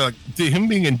 Like, they've like, him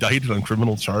being indicted on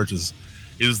criminal charges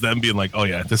is them being like, oh,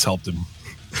 yeah, this helped him.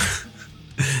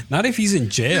 Not if he's in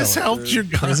jail. This helped your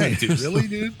guy, dude. Really,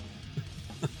 dude?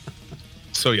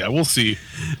 So, yeah, we'll see.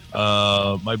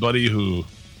 My buddy, who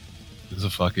is a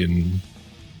fucking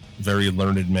very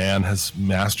learned man, has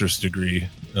master's degree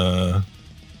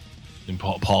in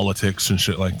politics and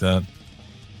shit like that.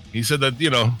 He said that,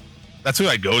 you know, that's who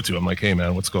I go to. I'm like, hey,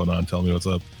 man, what's going on? Tell me what's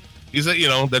up. He said, you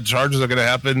know, that charges are going to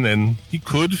happen and he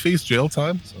could face jail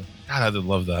time. So, God, I'd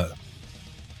love that.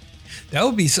 That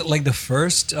would be like the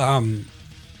first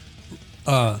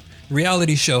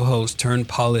reality show host turned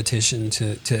politician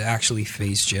to actually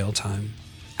face jail time,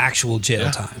 actual jail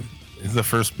time. He's the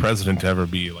first president to ever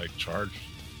be like charged.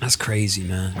 That's crazy,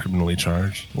 man. Criminally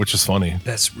charged, which is funny.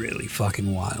 That's really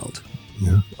fucking wild.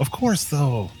 Yeah. Of course,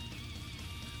 though.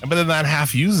 But then that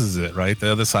half uses it, right?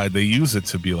 The other side, they use it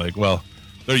to be like, well,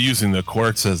 they're using the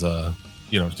courts as a,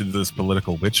 you know, to do this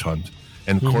political witch hunt,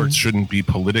 and courts shouldn't be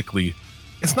politically.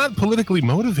 It's not politically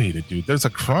motivated, dude. There's a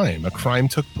crime. A crime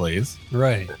took place.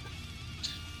 Right.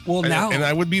 Well, now, and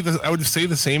I would say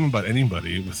the same about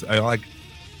anybody. I like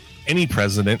any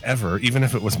president ever, even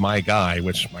if it was my guy,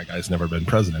 which my guy's never been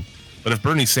president. But if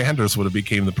Bernie Sanders would have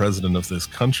became the president of this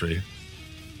country,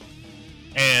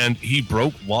 and and he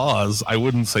broke laws, I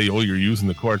wouldn't say, oh, you're using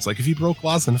the courts. Like, if he broke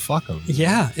laws, then fuck him.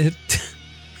 Yeah,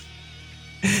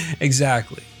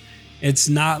 exactly. It's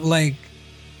not like,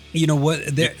 you know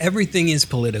what, everything is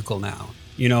political now.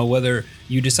 You know, whether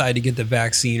you decide to get the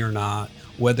vaccine or not,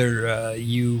 whether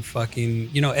you fucking,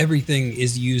 you know, everything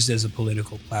is used as a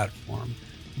political platform.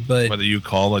 But whether you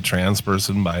call a trans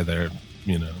person by their,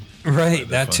 you know, right,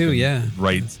 that too, yeah,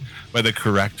 right, by the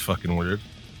correct fucking word.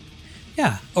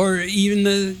 Yeah, or even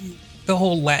the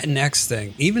whole Latinx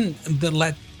thing. Even the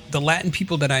Latin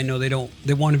people that I know,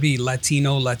 they want to be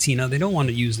Latino, Latina. They don't want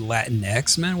to use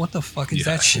Latinx, man. What the fuck is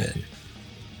that shit?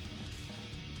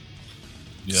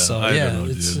 Yeah, so, I don't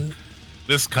know, dude.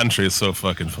 This country is so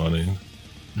fucking funny.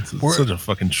 It's such a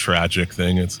fucking tragic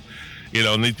thing. It's, you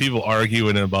know, and these people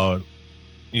arguing about,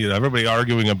 you know, everybody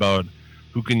arguing about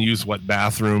who can use what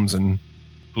bathrooms and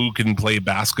who can play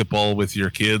basketball with your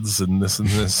kids and this and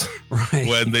this. Right.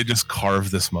 When they just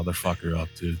carve this motherfucker up,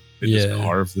 dude. They just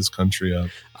carve this country up.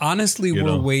 Honestly,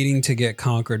 we're waiting to get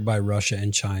conquered by Russia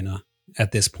and China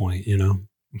at this point, you know?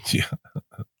 Yeah.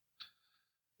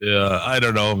 Yeah, I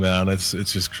don't know, man. It's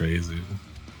just crazy.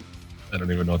 I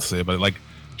don't even know what to say about it. Like,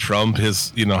 Trump,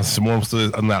 his, you know,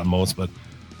 not most, but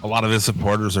a lot of his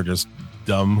supporters are just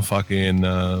dumb fucking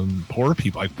poor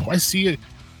people. Like, I see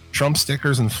Trump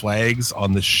stickers and flags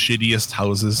on the shittiest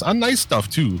houses, on nice stuff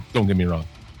too, don't get me wrong,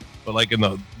 but like in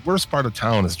the worst part of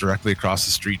town is directly across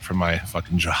the street from my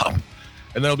fucking job,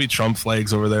 and there'll be Trump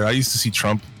flags over there. I used to see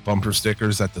Trump bumper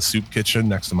stickers at the soup kitchen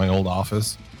next to my old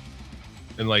office,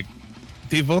 and like,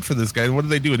 they vote for this guy, and what do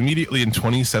they do immediately in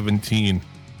 2017?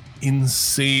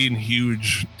 Insane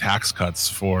huge tax cuts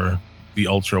for the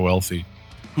ultra wealthy,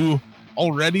 who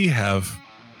already have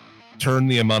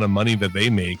turned the amount of money that they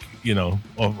make, you know,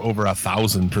 over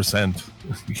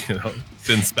 1,000%, you know,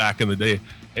 since back in the day,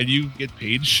 and you get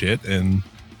paid shit, and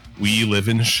we live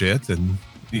in shit, and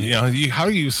you know, how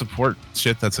do you support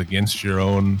shit that's against your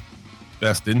own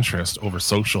best interest over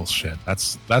social shit?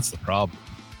 That's the problem.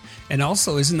 And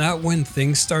also, isn't that when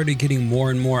things started getting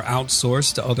more and more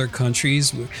outsourced to other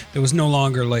countries? There was no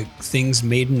longer like things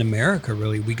made in America,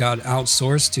 really. We got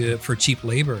outsourced for cheap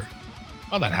labor.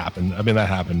 Oh, that happened. I mean, that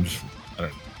happened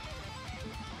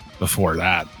before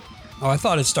that. Oh, I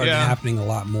thought it started happening a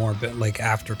lot more, but like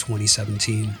after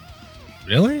 2017.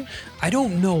 Really? I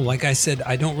don't know. Like I said,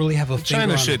 I don't really have a finger on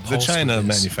the pulse. The China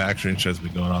manufacturing shit's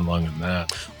been going on longer than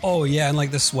that. Oh yeah, and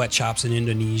like the sweatshops in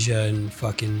Indonesia and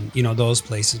fucking, you know, those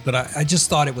places. But I just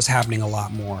thought it was happening a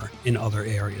lot more in other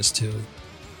areas too.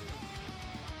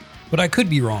 But I could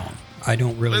be wrong. I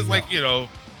don't really know. Like, you know,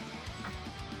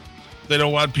 they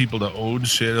don't want people to own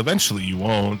shit. Eventually you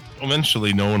won't.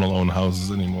 Eventually no one will own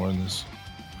houses anymore in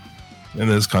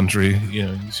this country. You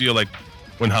know, you see like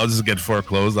when houses get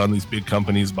foreclosed on, these big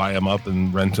companies buy them up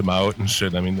and rent them out and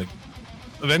shit. I mean, like,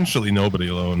 eventually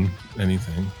nobody will own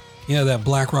anything. Yeah, that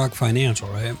BlackRock Financial,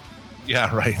 right?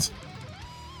 Yeah, right.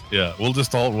 Yeah, we'll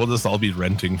just all be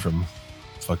renting from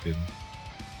fucking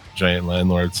giant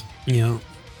landlords. Yeah.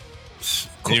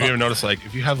 Cool. Have you ever noticed, like,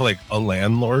 if you have like a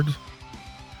landlord,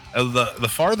 the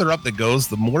farther up it goes,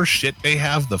 the more shit they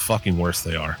have, the fucking worse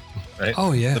they are. Right?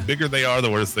 Oh yeah. The bigger they are, the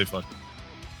worse they fucking.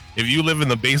 If you live in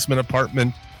the basement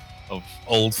apartment of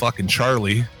old fucking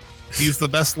Charlie, he's the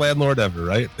best landlord ever,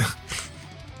 right?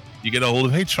 You get a hold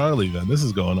of, hey, Charlie, man, this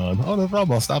is going on. Oh, no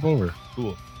problem. I'll stop over.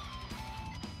 Cool.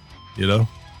 You know?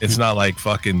 It's not like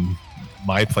fucking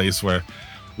my place where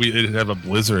we have a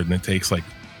blizzard and it takes like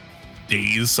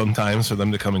days sometimes for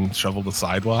them to come and shovel the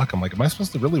sidewalk. I'm like, am I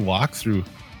supposed to really walk through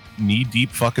knee-deep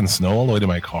fucking snow all the way to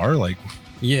my car? Like,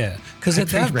 yeah, because at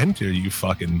that rent here, you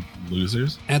fucking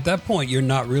losers. At that point, you're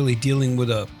not really dealing with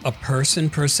a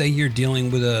person per se. You're dealing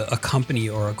with a company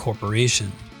or a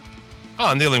corporation. Oh,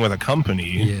 I'm dealing with a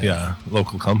company, yeah,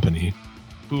 local company,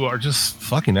 who are just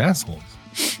fucking assholes.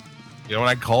 You know, when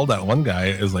I called that one guy,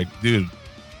 it was like, dude,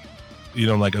 you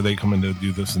know, like, are they coming to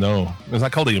do this? No. Because I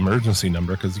called the emergency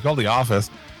number because you called the office,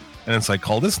 and it's like,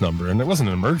 call this number, and it wasn't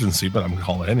an emergency, but I'm gonna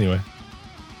call it anyway.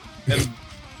 And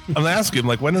I'm asking him,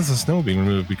 like, when is the snow being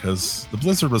removed? Because the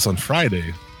blizzard was on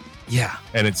Friday. Yeah.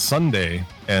 And it's Sunday.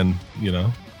 And, you know,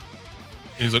 and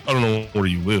he's like, I don't know where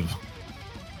you live.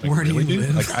 Like, where do you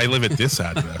live? Like, I live at this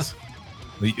address.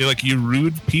 Like, you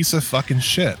rude piece of fucking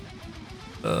shit.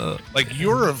 Like,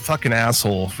 you're a fucking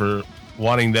asshole for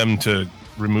wanting them to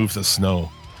remove the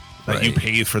snow that you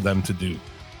paid for them to do.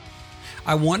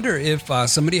 I wonder if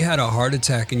somebody had a heart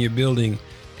attack in your building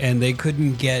and they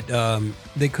couldn't get an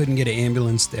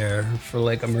ambulance there for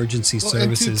like emergency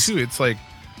services. And too, it's like,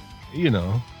 you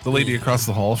know, the lady across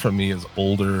the hall from me is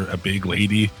older, a big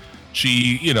lady.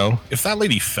 she, if that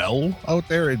lady fell out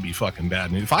there, it'd be fucking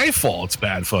bad news. If I fall, it's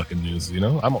bad fucking news.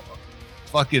 I'm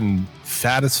fucking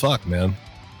fat as fuck, man.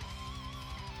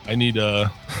 I need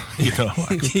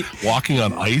walking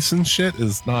on ice and shit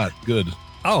is not good.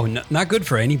 Oh, not good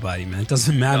for anybody, man. It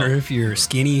doesn't matter if you're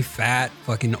skinny, fat,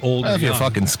 fucking old. Well, or if you're young.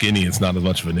 fucking skinny, it's not as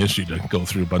much of an issue to go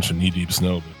through a bunch of knee deep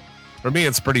snow. But for me,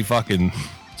 it's pretty hair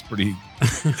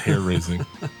raising.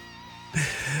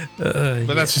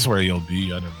 But that's just where you'll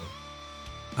be. I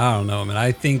don't know, man.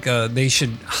 I think they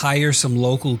should hire some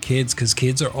local kids because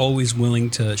kids are always willing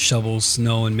to shovel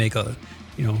snow and make a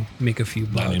few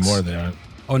bucks. Not anymore, they aren't.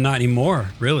 Oh, not anymore.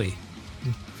 Really?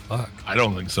 Fuck. I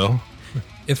don't think so.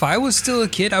 If I was still a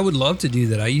kid, I would love to do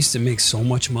that. I used to make so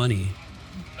much money.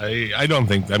 I don't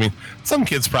think. I mean, some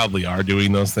kids probably are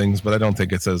doing those things, but I don't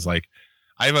think it's as like.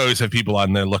 I've always had people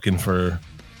on there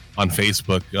on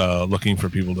Facebook, looking for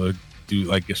people to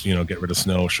do get rid of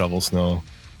snow, shovel snow.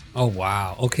 Oh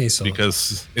wow. Okay, so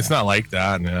because it's not like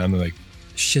that, man. Like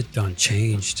shit done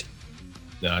changed.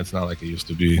 No, it's not like it used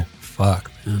to be. Fuck,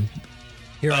 man.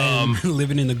 Here I am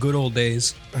living in the good old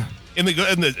days. In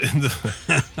the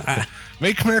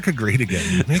make America great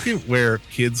again. Make it where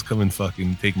kids come and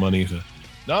fucking take money to.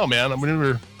 No, man.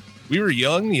 Whenever we were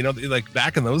young, like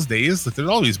back in those days, like, there'd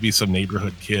always be some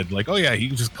neighborhood kid. Like, oh yeah, you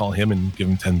can just call him and give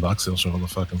him $10. He'll shovel the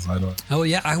fucking sidewalk. Oh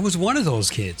yeah, I was one of those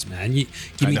kids, man. You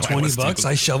give me $20,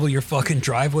 I shovel your fucking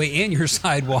driveway and your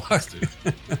sidewalk.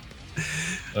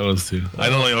 I was too. I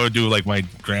would do like my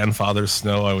grandfather's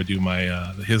snow. I would do my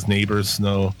his neighbor's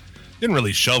snow. Didn't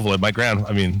really shovel it. My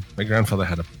grandfather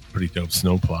had a pretty dope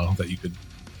snow plow that you could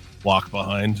walk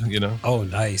behind, Oh,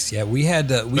 nice. Yeah, we had.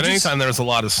 But anytime there was a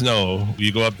lot of snow,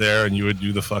 you go up there and you would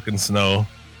do the fucking snow,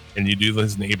 and you do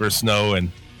his neighbor's snow,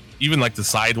 and even like the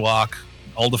sidewalk,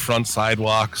 all the front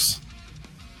sidewalks,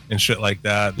 and shit like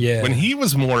that. Yeah. When he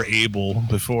was more able,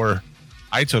 before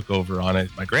I took over on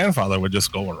it, my grandfather would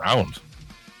just go around.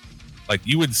 Like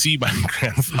you would see my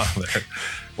grandfather,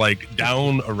 like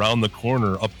down around the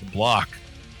corner up the block,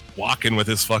 walking with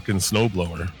his fucking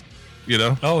snowblower.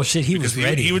 Oh shit, he was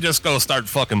ready. He would just go start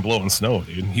fucking blowing snow,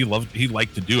 dude. He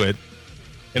liked to do it,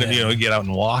 and get out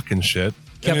and walk and shit.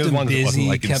 Kept him as long as busy, it wasn't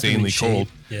like kept him in insanely cold.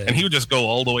 shape. Yeah. And he would just go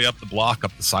all the way up the block,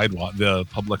 up the sidewalk, the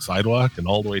public sidewalk, and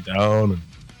all the way down. And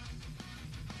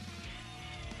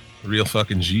real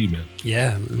fucking G, man.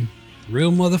 Yeah, man.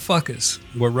 Real motherfuckers.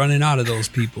 We're running out of those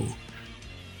people.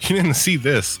 You didn't see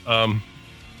this. Let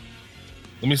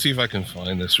me see if I can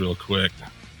find this real quick.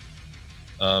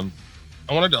 I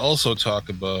wanted to also talk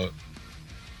about.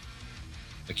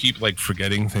 I keep like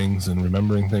forgetting things and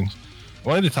remembering things. I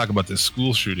wanted to talk about this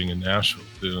school shooting in Nashville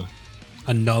too.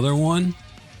 Another one?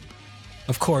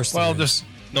 Of course. Well,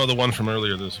 the one from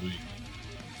earlier this week.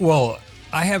 Well,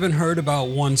 I haven't heard about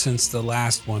one since the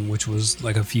last one, which was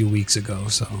like a few weeks ago.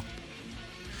 So.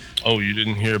 Oh, you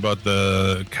didn't hear about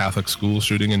the Catholic school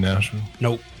shooting in Nashville?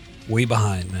 Nope. Way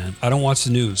behind, man. I don't watch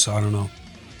the news, so I don't know.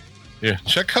 Yeah,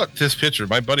 check out this picture.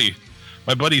 My buddy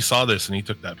saw this and he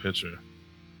took that picture.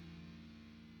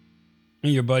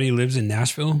 Your buddy lives in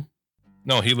Nashville?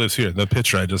 No, he lives here. The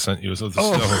picture I just sent you is of the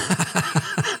snow.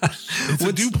 It's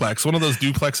a duplex. One of those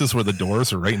duplexes where the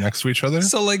doors are right next to each other.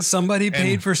 So like somebody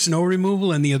paid for snow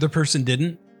removal and the other person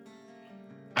didn't?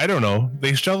 I don't know.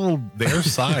 They shoveled their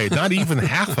side. Not even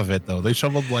half of it, though. They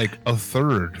shoveled like a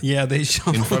third. Yeah, they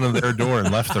shoveled in front of their door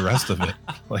and left the rest of it.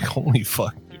 Like, holy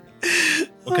fuck, dude.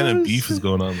 What kind of beef is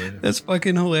going on there? That's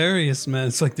fucking hilarious, man.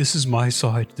 It's like, this is my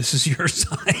side. This is your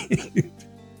side.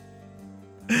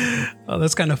 Oh,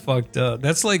 that's kind of fucked up.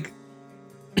 That's like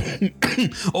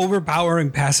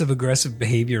overpowering passive-aggressive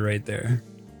behavior right there.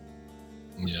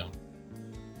 Yeah.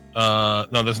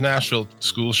 No, this Nashville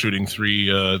school shooting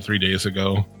 3 days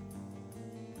ago.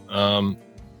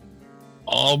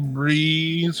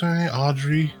 Audrey.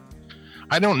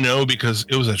 I don't know because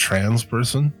it was a trans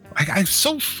person. I'm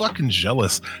so fucking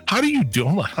jealous. How do you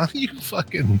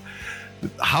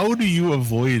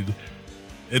avoid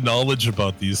knowledge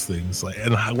about these things? Like,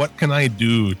 and what can I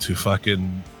do to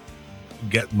fucking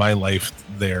get my life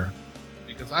there?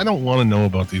 Because I don't want to know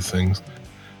about these things.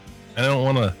 I don't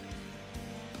want to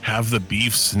have the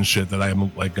beefs and shit that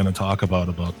I'm like going to talk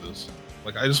about this.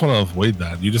 Like, I just want to avoid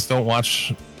that. You just don't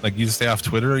watch, like, you just stay off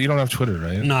Twitter. You don't have Twitter,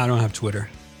 right? No, I don't have Twitter.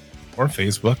 Or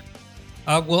Facebook.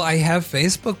 Well, I have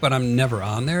Facebook, but I'm never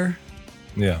on there.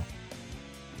 Yeah.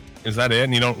 Is that it?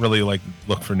 And you don't really like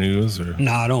look for news or?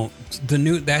 No, I don't.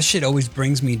 That shit always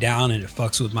brings me down and it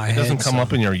fucks with my head. It doesn't come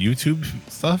up in your YouTube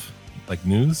stuff? Like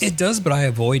news? It does, but I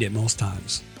avoid it most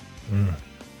times.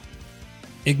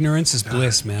 Ignorance is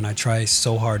bliss, man. I try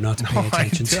so hard not to pay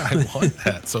attention to it. I want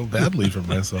that so badly for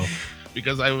myself.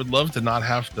 because I would love to not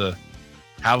have to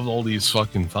have all these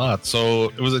fucking thoughts. So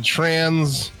it was a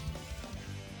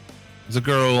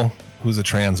girl who's a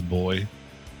trans boy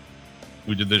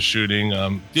who did this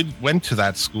shooting. Went to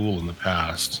that school in the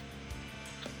past,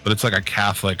 but it's like a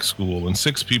Catholic school, and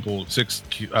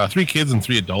 3 kids and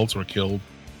 3 adults were killed.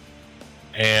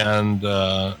 And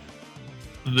the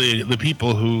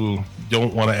people who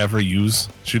don't want to ever use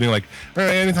shooting, like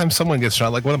anytime someone gets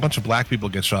shot, like when a bunch of black people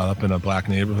get shot up in a black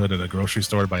neighborhood at a grocery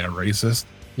store by a racist,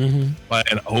 by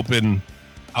an open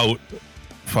out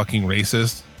fucking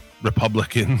racist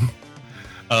Republican,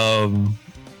 then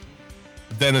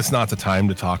it's not the time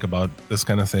to talk about this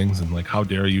kind of things. And like, how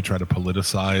dare you try to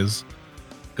politicize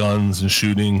guns and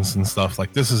shootings and stuff?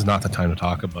 Like, this is not the time to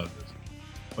talk about this.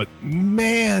 But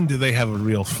man, do they have a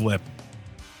real flip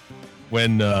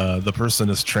when the person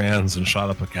is trans and shot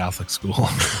up a Catholic school.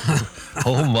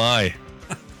 Oh my.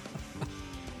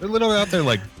 They're literally out there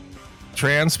like,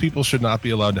 trans people should not be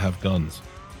allowed to have guns.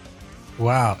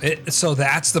 Wow. So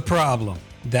that's the problem.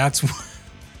 That's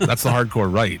the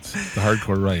hardcore right. The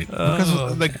hardcore right.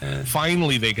 Because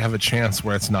finally they have a chance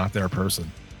where it's not their person.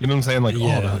 You know what I'm saying? Like,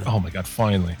 oh my God,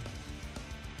 finally.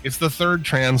 It's the 3rd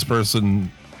trans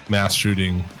person mass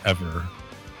shooting ever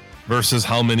versus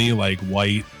how many like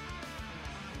white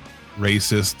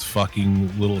racist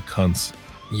fucking little cunts.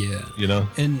 Yeah. You know?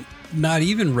 And not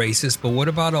even racist, but what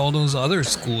about all those other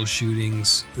school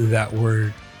shootings that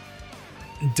were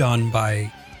done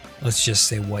by, let's just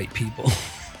say, white people?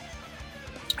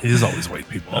 It is always white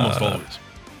people, almost always.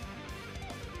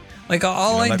 Like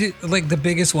like the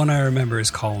biggest one I remember is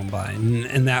Columbine,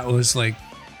 and that was like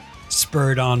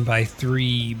spurred on by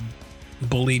 3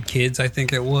 bullied kids, I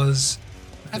think it was.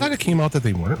 I thought it came out that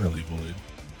they weren't really bullied.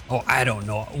 Oh, I don't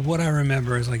know. What I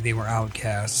remember is like they were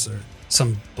outcasts or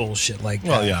some bullshit like that.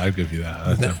 Well, yeah, I'd give you that.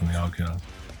 That's definitely outcast.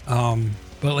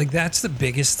 But like that's the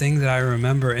biggest thing that I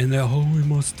remember. And we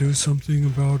must do something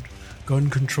about gun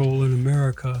control in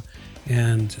America.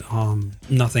 And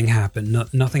nothing happened.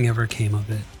 Nothing ever came of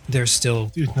it. There's still...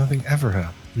 Dude, nothing ever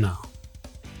happened. No.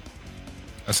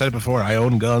 I said it before. I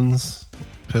own guns,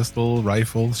 pistol,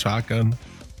 rifle, shotgun.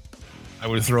 I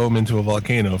would throw them into a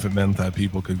volcano if it meant that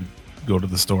people could go to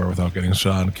the store without getting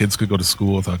shot. Kids could go to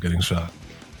school without getting shot.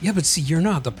 Yeah, but see, you're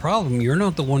not the problem. You're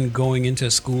not the one going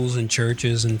into schools and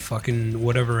churches and fucking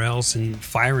whatever else and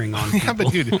firing on people. Yeah,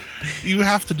 but dude, you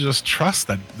have to just trust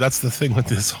that. That's the thing with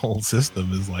this whole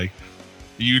system is like,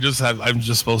 I'm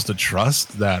just supposed to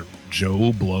trust that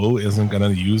Joe Blow isn't going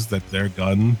to use their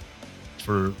gun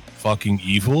for fucking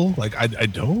evil. Like, I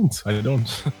don't.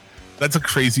 That's a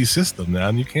crazy system,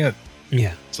 man. You can't.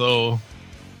 Yeah. So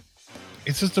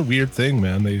it's just a weird thing,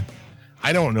 man.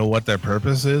 I don't know what their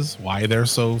purpose is, why they're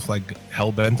so like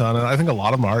hell bent on it. I think a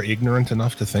lot of them are ignorant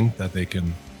enough to think that they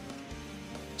can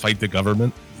fight the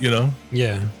government, you know?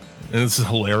 Yeah. And it's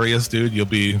hilarious, dude. You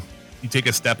take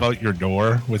a step out your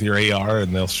door with your AR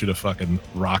and they'll shoot a fucking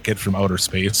rocket from outer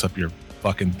space up your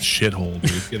fucking shithole,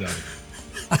 dude. Get out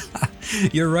of here.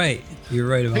 You're right. You're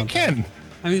right about that. They can.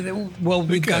 I mean, well,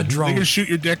 we've got drones. They can shoot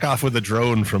your dick off with a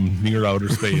drone from near outer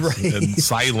space Right. and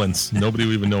silence. Nobody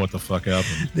will even know what the fuck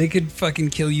happened. They could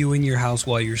fucking kill you in your house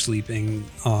while you're sleeping,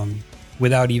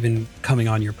 without even coming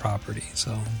on your property.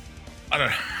 So I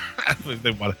don't know. If they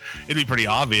want it'd be pretty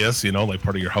obvious, you know, like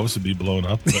part of your house would be blown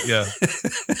up. But yeah.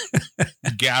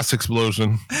 Gas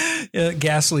explosion. Yeah,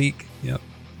 gas leak. Yep.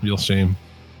 Real shame.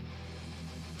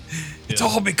 It's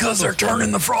all because they're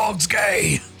turning the frogs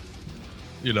gay.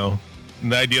 You know.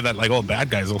 And the idea that like,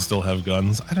 bad guys will still have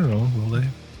guns. I don't know, will they?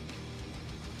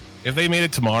 If they made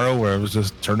it tomorrow where it was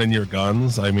just turn in your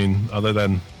guns, I mean, other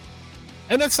than,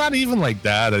 and it's not even like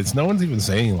that. It's no one's even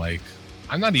saying like,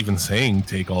 I'm not even saying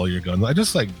take all your guns. I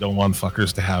just like don't want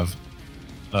fuckers to have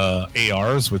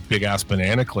ARs with big ass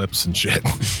banana clips and shit.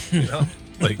 You know,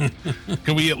 like,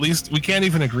 can we can't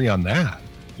even agree on that.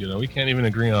 You know, we can't even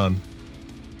agree on.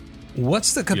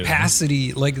 What's the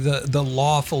capacity, like the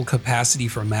lawful capacity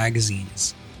for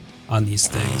magazines on these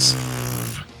things?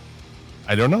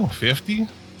 I don't know, 50?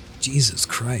 Jesus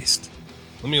Christ.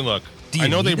 Let me look. I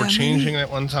know they were changing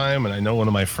at one time, and I know one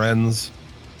of my friends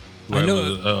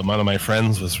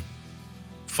was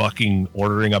fucking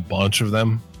ordering a bunch of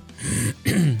them.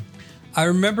 I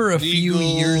remember a few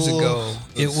years ago,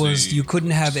 you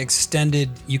couldn't have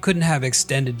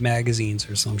extended magazines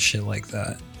or some shit like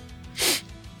that.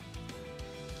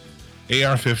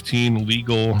 AR-15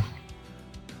 legal.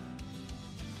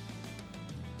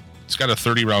 It's got a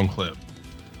 30-round clip.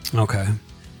 Okay.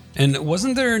 And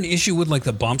wasn't there an issue with like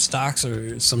the bump stocks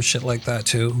or some shit like that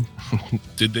too? I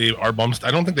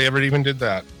don't think they ever even did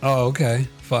that. Oh, okay.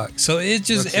 Fuck. So it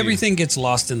just everything gets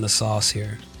lost in the sauce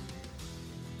here.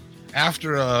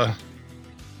 after the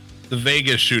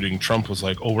Vegas shooting, Trump was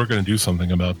like, "Oh, we're going to do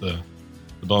something about the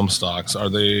bump stocks. Are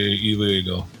they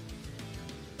illegal?"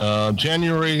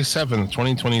 January 7th,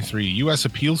 2023, U.S.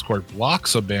 Appeals Court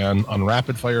blocks a ban on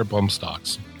rapid-fire bump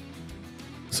stocks.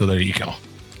 So there you go.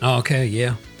 Oh, okay,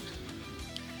 yeah.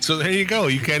 So there you go.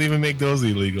 You can't even make those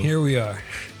illegal. Here we are.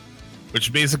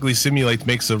 Which basically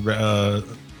makes a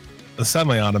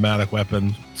semi-automatic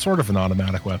weapon, sort of an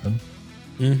automatic weapon.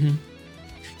 Mm-hmm.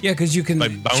 Yeah, because you can... By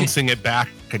bouncing it back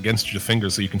against your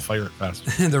fingers so you can fire it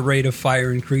faster. The rate of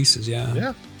fire increases, yeah.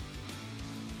 Yeah.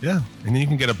 Yeah. And then you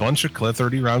can get a bunch of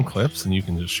 30-round clips and you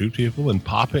can just shoot people and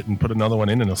pop it and put another one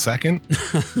in a second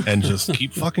and just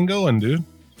keep fucking going, dude.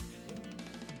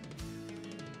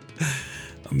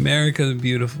 America's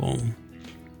beautiful.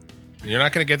 You're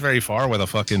not going to get very far with a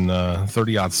fucking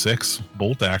 30-06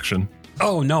 bolt action.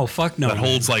 Oh, no. Fuck no. That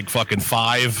holds like fucking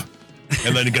 5,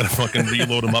 and then you got to fucking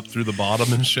reload them up through the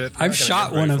bottom and shit. I've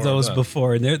shot one of those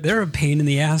before, and they're a pain in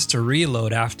the ass to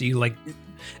reload after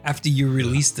you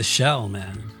release the shell,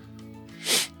 man.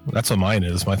 That's what mine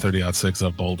is. My 30-06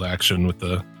 of bolt action with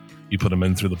you put them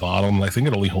in through the bottom. I think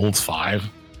it only holds 5.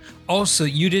 Also,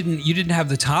 you didn't have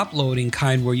the top loading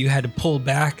kind where you had to pull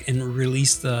back and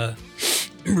release the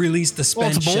spent Well,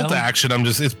 it's bolt shell? action.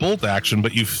 It's bolt action,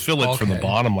 but you fill it from the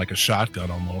bottom like a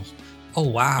shotgun almost. Oh,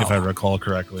 wow. If I recall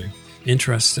correctly.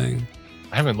 Interesting.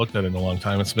 I haven't looked at it in a long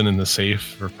time. It's been in the safe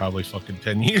for probably fucking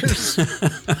 10 years.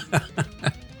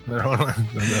 No.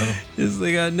 It's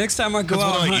like next time I go That's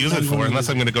out, what I use it for, unless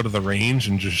I'm going to go to the range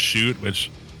and just shoot,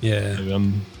 which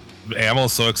ammo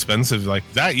is so expensive. Like,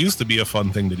 that used to be a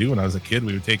fun thing to do when I was a kid.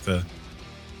 We would take we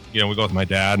go with my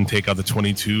dad and take out the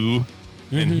 22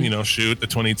 and, shoot the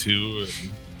 22.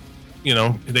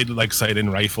 And, they'd like sight in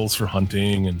rifles for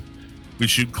hunting and we'd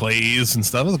shoot clays and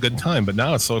stuff. It was a good time, but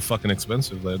now it's so fucking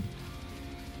expensive that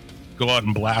go out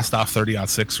and blast off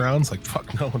 30-06 rounds. Like,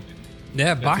 fuck no, dude.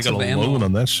 Yeah, box of ammo. Loan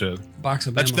on that shit. Box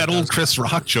of ammo. That old Chris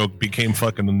Rock joke became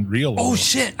fucking real. Oh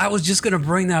shit! I was just gonna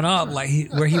bring that up,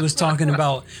 where he was talking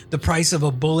about the price of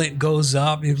a bullet goes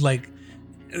up. He was like,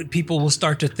 people will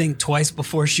start to think twice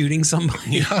before shooting somebody.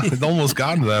 Yeah, it almost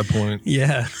gotten to that point.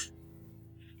 Yeah.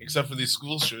 Except for these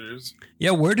school shooters.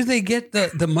 Yeah, where do they get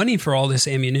the money for all this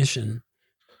ammunition?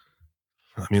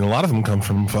 I mean, a lot of them come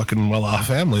from fucking well-off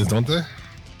families, don't they?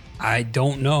 I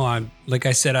don't know. Like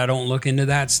I said, I don't look into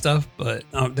that stuff, but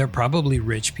they're probably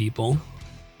rich people.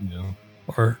 Yeah.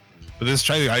 But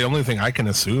the only thing I can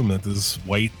assume that this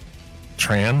white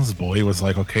trans boy was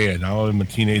like, okay, now I'm a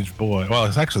teenage boy. Well,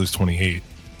 it's actually 28.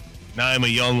 Now I'm a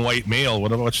young white male.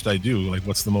 What should I do? Like,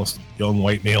 what's the most young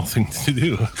white male thing to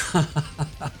do?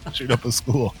 Shoot up a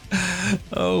school.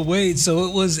 Oh wait, so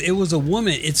it was a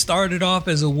woman. It started off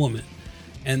as a woman.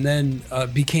 And then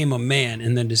became a man,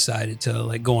 and then decided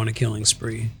to go on a killing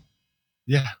spree.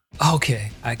 Yeah.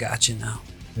 Okay, I got you now.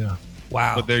 Yeah.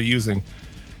 Wow. But they're using,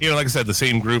 like I said, the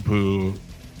same group who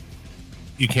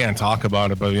you can't talk about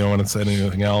it, but you don't want to say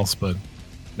anything else. But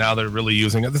now they're really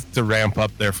using it to ramp up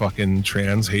their fucking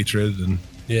trans hatred, and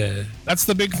yeah, that's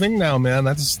the big thing now,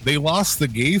 man. They lost the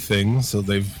gay thing, so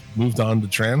they've moved on to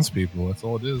trans people. That's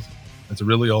all it is. That's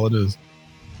really all it is.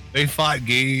 They fought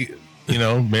gay.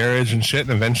 Marriage and shit,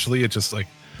 and eventually it just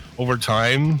over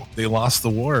time they lost the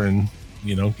war, and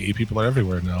gay people are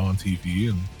everywhere now on TV,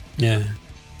 and yeah,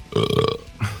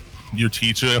 your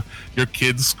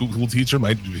kid's school teacher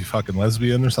might be fucking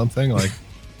lesbian or something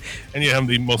and you have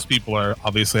most people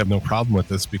obviously have no problem with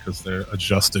this because they're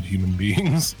adjusted human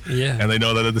beings, and they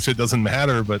know that the shit doesn't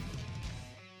matter, but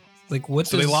they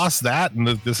lost that, and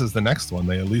this is the next one.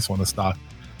 They at least want to stop.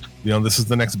 This is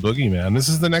the next boogeyman. This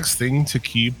is the next thing to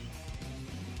keep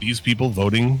these people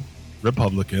voting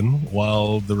Republican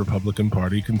while the Republican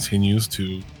Party continues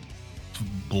to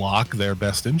block their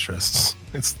best interests.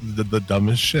 It's the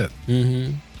dumbest shit.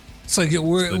 Mm-hmm. It's like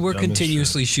we're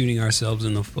continuously shooting ourselves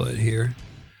in the foot here.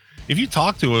 If you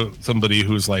talk to somebody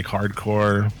who's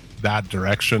hardcore that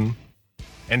direction,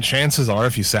 and chances are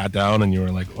if you sat down and you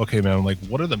were like, okay, man,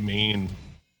 what are the main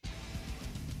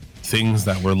things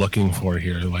that we're looking for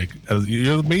here?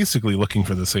 You're basically looking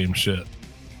for the same shit.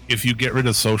 If you get rid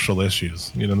of social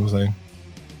issues, you know what I'm saying?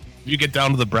 If you get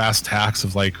down to the brass tacks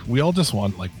of we all just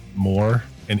want more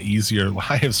and easier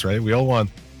lives, right? We all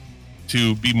want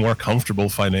to be more comfortable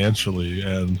financially,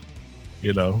 and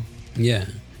yeah, don't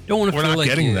want to. We're not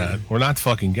getting that. We're not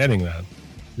fucking getting that.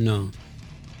 No,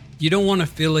 you don't want to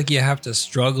feel like you have to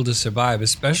struggle to survive,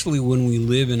 especially when we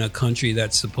live in a country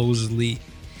that's supposedly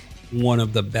one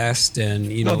of the best, and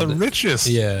the richest.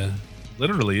 Yeah,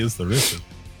 literally is the richest.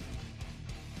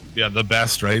 Yeah, the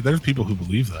best, right? There's people who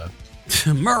believe that.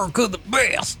 America the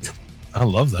best. I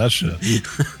love that shit.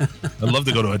 I'd love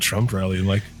to go to a Trump rally and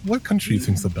like, what country do you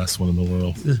think's the best one in the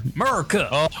world? America.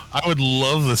 Oh, I would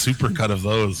love the supercut of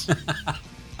those.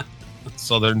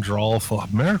 Southern drawl for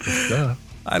America. Yeah.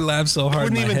 I laughed so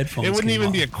hard my headphones. It wouldn't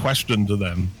even be a question to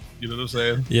them. You know what I'm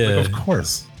saying? Yeah. Like, of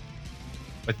course.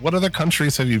 Like, what other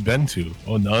countries have you been to?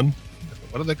 Oh, none.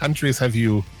 What other countries have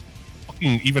you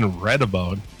fucking even read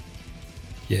about?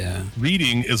 Yeah.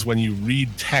 Reading is when you read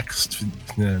text.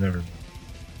 Nah, never.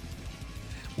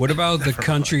 What about the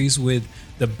countries with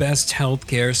the best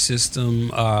healthcare system,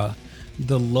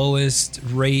 the lowest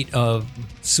rate of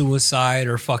suicide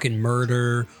or fucking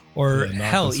murder, or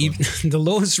hell, even the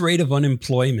lowest rate of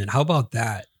unemployment? How about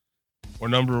that? We're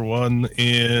number one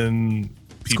in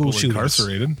people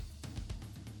incarcerated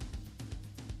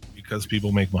because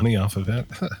people make money off of it.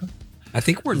 I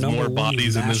think we're number more one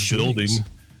bodies in this building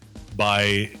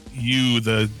by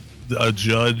you, a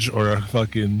judge or a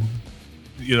fucking,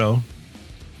 you know,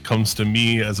 comes to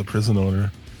me as a prison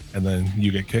owner, and then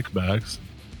you get kickbacks.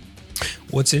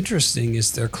 What's interesting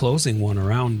is they're closing one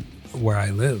around where I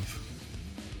live.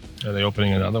 Are they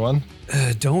opening another one?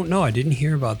 Don't know. I didn't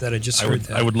hear about that. I just heard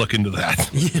that. I would look into that.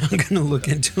 Yeah, I'm gonna look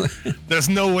into it. There's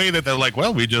no way that they're like,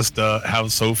 well, we just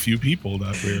have so few people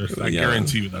that I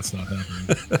guarantee you that's not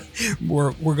happening.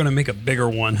 We're gonna make a bigger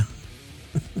one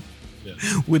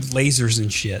with lasers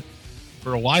and shit.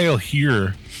 For a while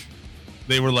here,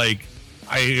 they were like,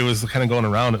 it was kind of going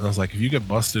around, and I was like, if you get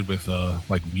busted with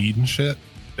like weed and shit,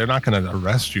 they're not going to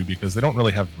arrest you because they don't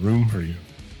really have room for you,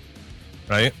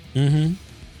 right? Mm-hmm.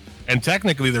 And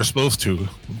technically they're supposed to,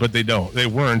 but they don't. They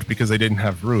weren't because they didn't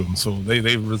have room. So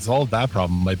they resolved that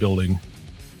problem by building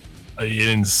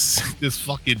this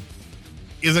fucking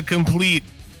is a complete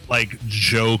like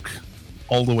joke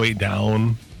all the way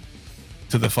down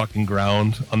to the fucking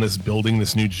ground on this building,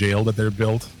 this new jail that they're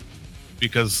built,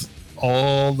 because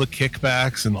all the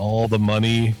kickbacks and all the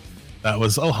money that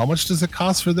was, oh, how much does it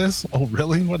cost for this? Oh,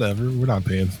 really? Whatever. We're not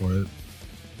paying for it.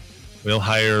 We'll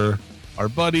hire our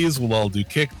buddies. We'll all do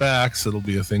kickbacks. It'll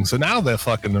be a thing. So now they're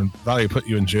probably put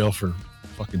you in jail for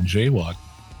fucking jaywalk.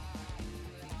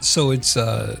 So it's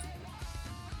a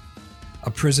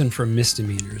prison for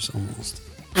misdemeanors almost.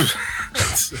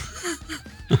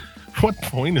 What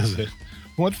point is it?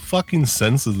 What fucking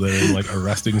sense is there in like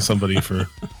arresting somebody for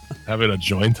having a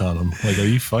joint on them? Like, are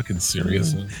you fucking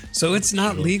serious? So it's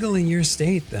not legal in your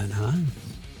state then, huh?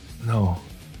 No.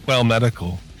 Well,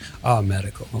 medical. Oh,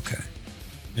 medical. Okay.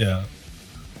 Yeah.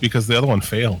 Because the other one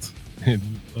failed. We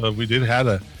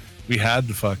had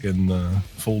the fucking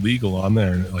full legal on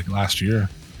there like last year,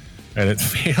 and it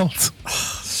failed.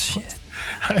 Oh, shit.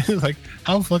 I was like,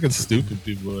 how fucking stupid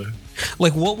people are.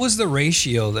 Like, what was the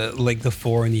ratio, the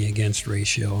for and the against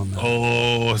ratio on that?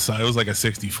 Oh, so it was like a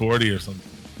 60-40 or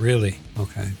something. Really?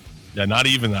 Okay. Yeah, not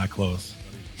even that close.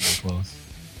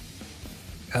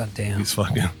 God damn. These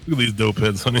fucking, look at these dope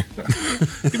heads, honey.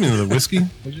 Give me the whiskey,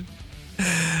 would you?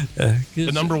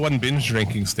 The number one binge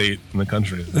drinking state in the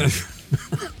country.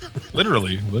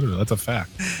 Literally, that's a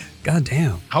fact. God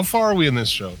damn. How far are we in this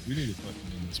show? We need to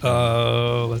fucking end this.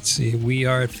 Let's see. We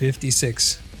are at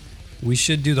 56. We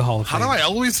should do the Hall of Fame. How do I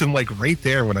always am like right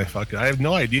there when I have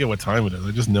no idea what time it is.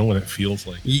 I just know what it feels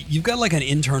like. You've got like an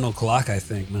internal clock, I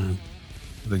think, man.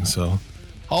 I think so.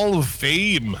 Hall of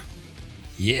Fame.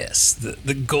 Yes,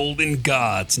 the golden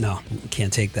gods. No,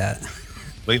 can't take that.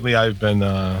 Lately, I've been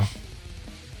kind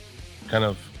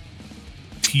of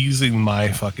teasing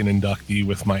my fucking inductee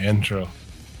with my intro.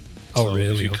 Oh, so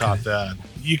really? If you caught that.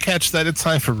 You catch that? It's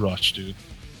time for Rush, dude.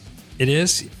 It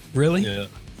is? Really? Yeah.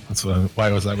 That's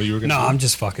why was that what you were going to say? No, I'm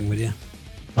just fucking with you.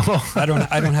 I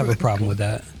don't have a problem with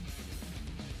that.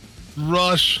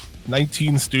 Rush,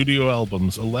 19 studio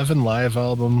albums, 11 live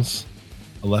albums,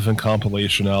 11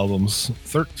 compilation albums,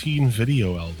 13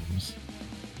 video albums.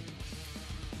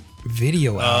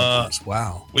 Video albums,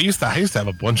 wow. I used to have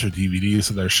a bunch of DVDs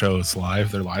of their shows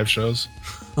their live shows.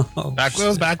 Oh,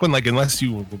 back when like unless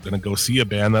you were gonna go see a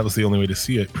band, that was the only way to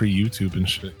see it pre-YouTube and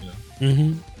shit. You know?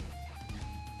 Mm-hmm.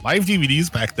 Live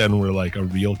DVDs back then were like a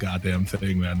real goddamn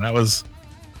thing, man. That was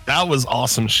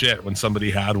awesome shit when somebody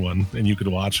had one and you could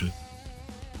watch it.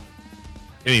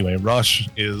 Anyway, Rush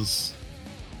is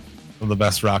one of the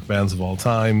best rock bands of all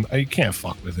time. You can't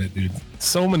fuck with it, dude.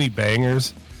 So many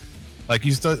bangers. Like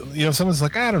someone's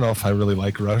like, I don't know if I really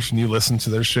like Rush, and you listen to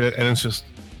their shit, and it's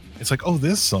like, oh,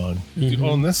 this song, you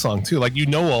own this song too. Like, you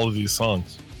know all of these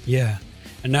songs. Yeah,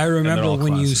 and I remember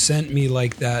when classic. you sent me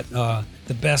like that, the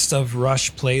best of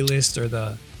Rush playlist or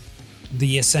the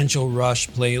essential Rush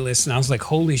playlist, and I was like,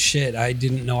 holy shit, I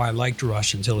didn't know I liked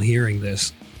Rush until hearing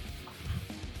this.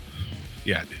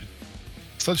 Yeah, dude.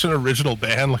 Such an original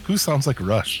band. Like, who sounds like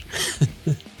Rush?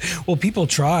 Well, people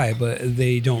try, but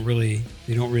they don't really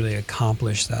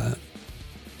accomplish that.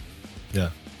 Yeah.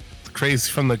 It's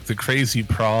crazy, from like the crazy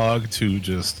prog to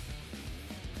just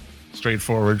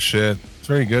straightforward shit. It's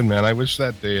very good, man. I wish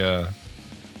that they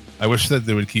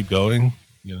would keep going,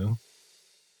 you know.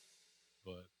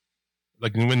 But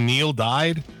like when Neil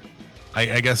died,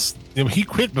 I guess, you know, he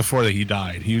quit before that he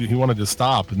died. He wanted to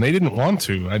stop, and they didn't want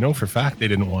to. I know for a fact they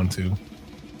didn't want to.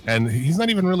 And he's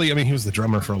not even really, I mean, he was the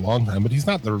drummer for a long time, but he's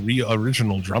not the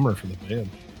original drummer for the band.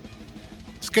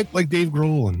 Just get like Dave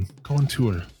Grohl and go on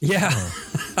tour. Yeah.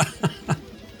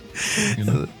 You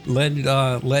know?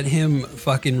 Let him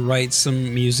fucking write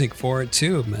some music for it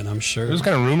too, man. I'm sure. There's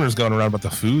kind of rumors going around about the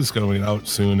Foos going out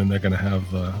soon, and they're going to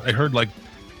have, I heard like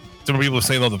some people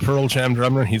saying, oh, the Pearl Jam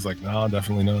drummer. He's like, no,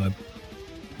 definitely not.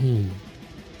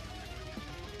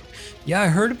 Yeah, I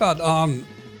heard about,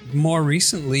 more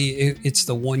recently, it's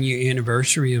the 1 year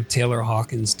anniversary of Taylor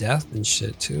Hawkins' death and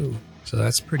shit too. So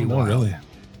that's pretty wild. Really?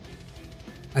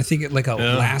 I think it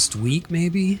last week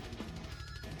maybe.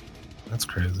 That's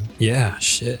crazy. Yeah,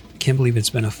 shit. Can't believe it's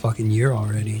been a fucking year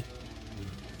already.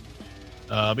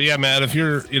 But yeah, man, if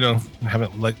you're, you know,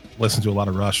 haven't listened to a lot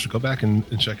of Rush, go back and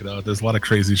check it out. There's a lot of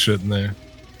crazy shit in there.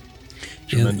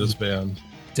 Tremendous band.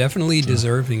 Definitely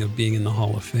deserving of being in the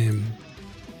Hall of Fame.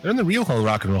 They're in the real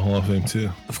Rock and Roll Hall of Fame too.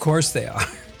 Of course they are.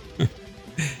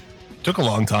 Took a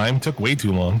long time. Took way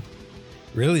too long.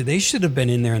 Really? They should have been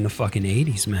in there in the fucking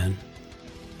 80s, man.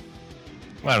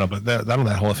 I don't know, but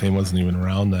that Hall of Fame wasn't even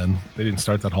around then. They didn't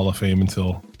start that Hall of Fame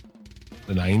until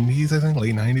the 90s, I think.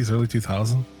 Late 90s, early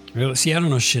 2000s. Really? See, I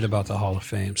don't know shit about the Hall of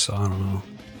Fame, so I don't know.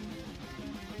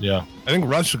 Yeah. I think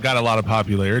Rush got a lot of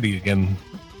popularity again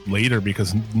later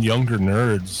because younger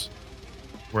nerds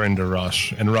were into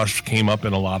Rush, and Rush came up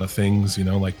in a lot of things, you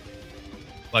know, like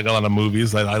a lot of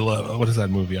movies. Like I love, what is that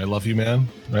movie? I Love You, Man,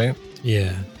 right?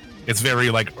 Yeah. It's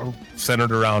very like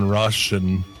centered around Rush,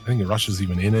 and I think Rush is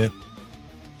even in it.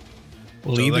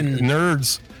 Well, so, even like,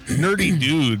 nerdy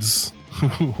dudes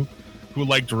who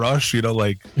liked Rush, you know,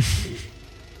 like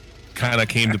kind of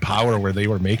came to power where they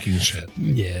were making shit.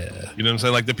 Yeah. You know what I'm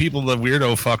saying? Like the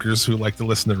weirdo fuckers who like to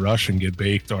listen to Rush and get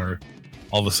baked are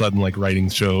all of a sudden like writing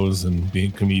shows and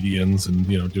being comedians and,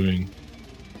 you know, doing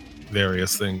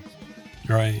various things.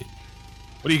 Right.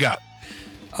 What do you got?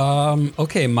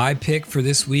 Okay, my pick for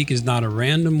this week is not a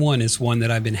random one. It's one that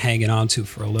I've been hanging on to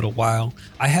for a little while.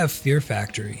 I have Fear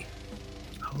Factory.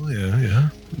 Oh yeah.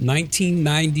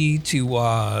 1990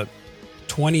 to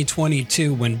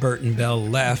 2022 when Burton Bell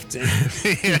left.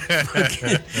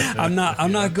 I'm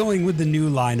not going with the new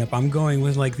lineup. I'm going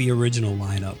with like the original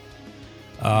lineup.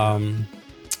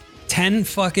 10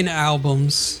 fucking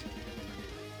albums.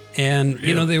 And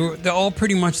you know they're all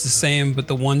pretty much the same, but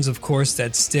the ones, of course,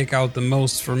 that stick out the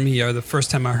most for me are the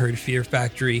first time I heard Fear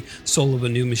Factory, Soul of a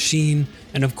New Machine,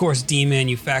 and of course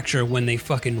Demanufacture when they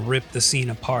fucking ripped the scene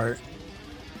apart.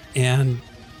 And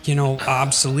you know,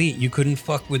 Obsolete, you couldn't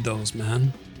fuck with those,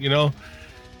 man. You know,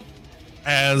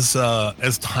 as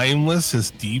timeless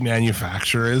as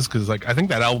Demanufacture is, because like I think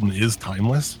that album is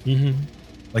timeless. Mm-hmm.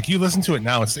 Like you listen to it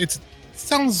now, it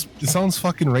sounds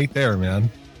fucking right there,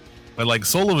 man. But like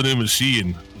Soul of a New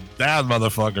Machine, that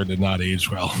motherfucker did not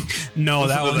age well. No,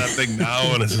 that thing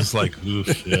now, and it's just like,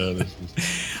 oof, yeah.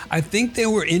 I think they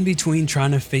were in between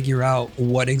trying to figure out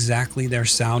what exactly their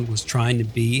sound was trying to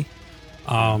be.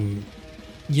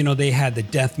 You know, they had the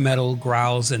death metal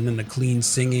growls and then the clean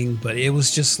singing, but it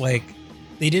was just like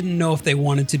they didn't know if they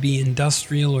wanted to be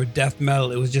industrial or death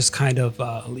metal. It was just kind of,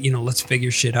 you know, let's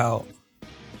figure shit out.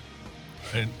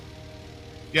 And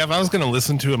yeah, if I was going to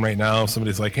listen to him right now, if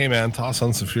somebody's like, hey man, toss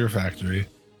on some Fear Factory,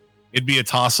 it'd be a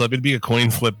toss up. It'd be a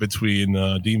coin flip between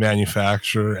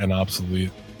Demanufacture and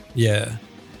Obsolete. Yeah.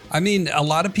 I mean, a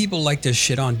lot of people like to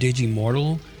shit on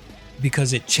Digimortal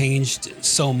because it changed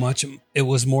so much. It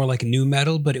was more like new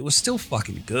metal, but it was still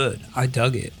fucking good. I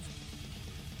dug it.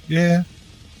 Yeah.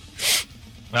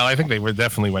 Well, I think they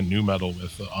definitely went new metal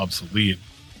with Obsolete,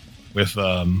 with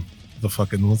the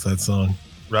fucking, what's that song?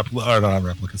 Not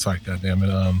Replica, sorry, goddamn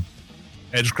it.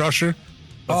 Edge Crusher.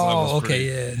 Oh, okay,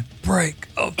 yeah. Break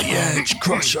of the Edge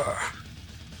Crusher.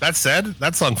 That said,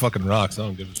 that song fucking rocks. I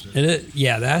don't give a shit.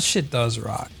 Yeah, that shit does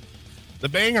rock. The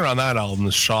banger on that album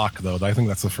is Shock, though. I think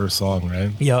that's the first song,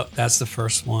 right? Yep, that's the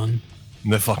first one.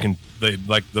 And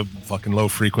the fucking low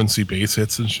frequency bass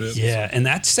hits and shit. Yeah, and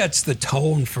that sets the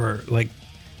tone for like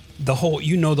the whole.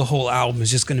 You know, the whole album is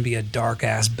just going to be a dark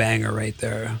ass banger right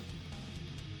there.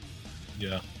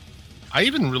 Yeah, I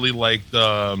even really liked.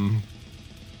 Looking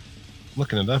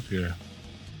it up here.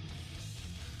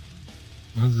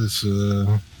 What is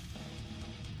this?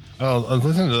 Oh, I was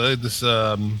listening to this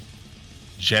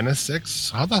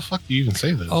Genesis. How the fuck do you even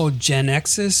say this? Oh, Gen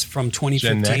X's from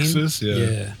 2015. Gen X's,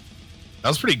 Yeah. That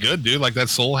was pretty good, dude. Like that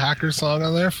Soul Hacker song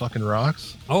on there fucking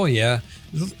rocks. Oh, yeah.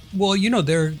 Well,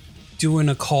 they're doing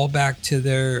a callback to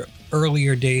their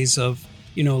earlier days of,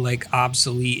 like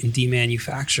obsolete and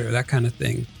demanufacture, that kind of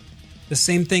thing. The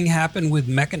same thing happened with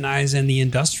Mechanize and the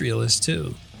Industrialist,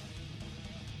 too.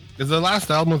 Is the last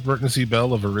album with Burton C.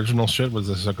 Bell of original shit was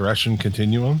this Aggression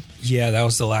Continuum? Yeah, that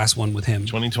was the last one with him.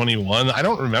 2021. I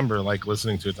don't remember like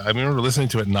listening to it. I remember listening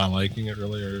to it and not liking it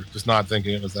really, or just not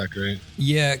thinking it was that great.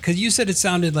 Yeah, because you said it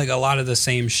sounded like a lot of the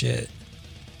same shit.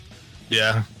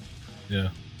 Yeah. And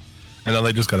then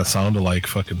they just got a sound-alike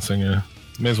fucking singer.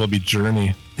 May as well be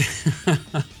Journey.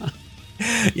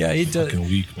 Yeah, he does.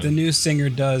 Weak, the new singer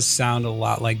does sound a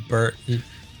lot like Burton.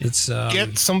 It's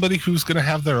get somebody who's gonna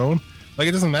have their own. Like,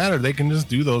 it doesn't matter. They can just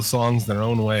do those songs their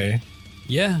own way.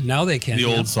 Yeah, now they can. The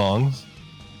old songs.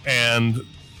 And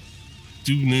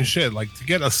do new shit. Like, to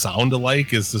get a sound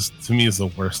alike is just, to me, is the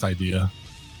worst idea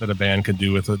that a band could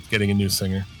do with it, getting a new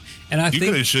singer. And I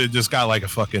think you should have just got like a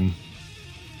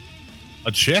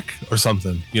chick or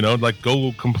something, like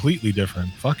go completely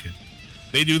different. Fuck it.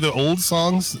 They do the old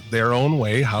songs their own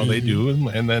way, how they do,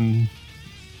 and then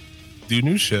do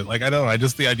new shit. Like, I don't know. I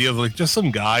just, the idea of like just some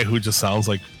guy who just sounds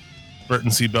like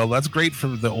Burton C. Bell, that's great for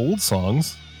the old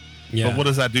songs. Yeah. But what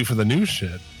does that do for the new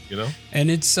shit?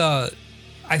 And it's I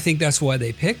think that's why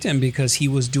they picked him, because he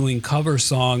was doing cover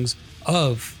songs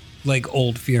of like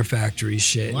old Fear Factory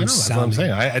shit. Well, I know, that's what I'm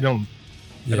saying. I don't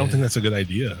think that's a good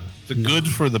idea. It's good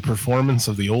for the performance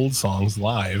of the old songs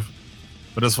live,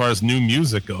 but as far as new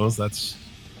music goes, that's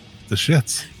the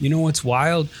shits. You know what's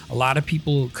wild? A lot of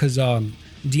people, because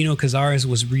Dino Cazares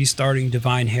was restarting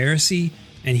Divine Heresy,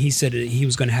 and he said he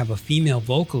was going to have a female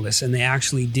vocalist, and they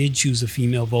actually did choose a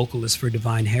female vocalist for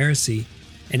Divine Heresy,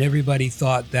 and everybody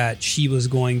thought that she was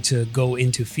going to go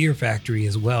into Fear Factory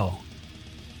as well.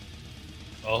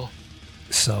 Oh,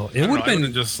 so it would have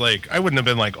been just like, I wouldn't have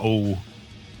been like, oh,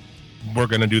 we're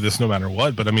going to do this no matter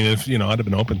what. But I mean, if I'd have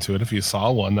been open to it. If you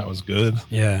saw one that was good.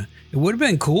 Yeah, it would have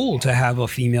been cool to have a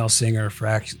female singer for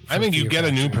I think you get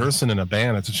a new person in a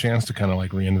band. It's a chance to kind of like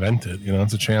reinvent it.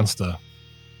 It's a chance to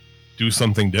do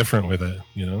something different with it,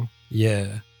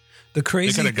 Yeah. The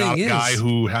crazy thing got is, a guy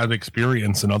who had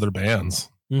experience in other bands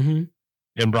and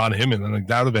brought him in, and like,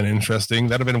 that would have been interesting.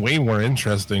 That would have been way more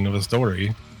interesting of a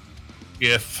story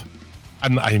if I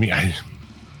was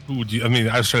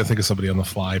trying to think of somebody on the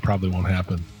fly. Probably won't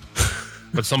happen.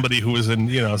 But somebody who was in,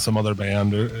 some other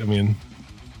band,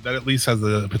 that at least has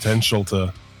the potential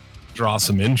to draw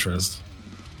some interest.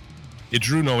 It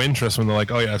drew no interest when they're like,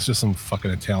 oh yeah, it's just some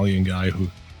fucking Italian guy who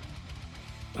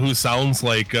sounds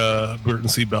like Burton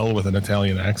C. Bell with an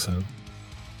Italian accent.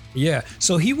 Yeah,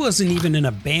 so he wasn't even in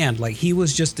a band. Like, he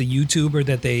was just a YouTuber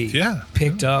that they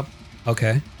picked up.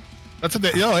 Okay. That's what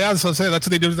they, that's what I'm saying. That's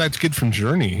what they did with that kid from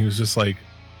Journey. He was just like,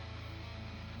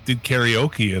 did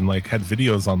karaoke and like had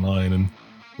videos online, and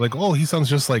like, oh, he sounds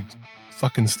just like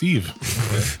fucking Steve.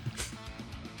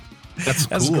 That's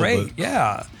cool, great. But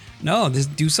yeah. No,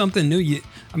 just do something new. You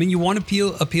want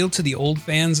to appeal to the old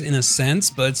fans in a sense,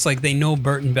 but it's like they know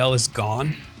Burton Bell is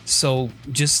gone. So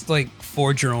just like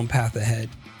forge your own path ahead.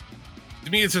 To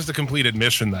me, it's just a complete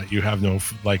admission that you have no,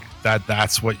 like,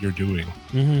 that's what you're doing.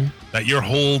 Mm-hmm. That your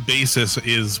whole basis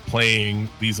is playing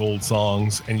these old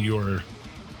songs, and you're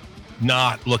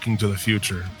not looking to the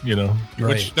future, Right.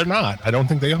 Which they're not. I don't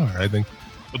think they are. I think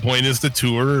the point is to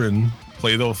tour and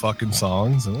play those fucking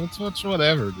songs, and it's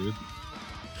whatever, dude.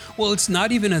 Well, it's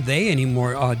not even a they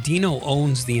anymore. Dino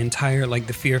owns the entire, like,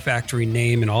 the Fear Factory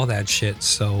name and all that shit.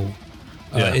 So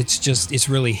it's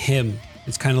really him.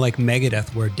 It's kind of like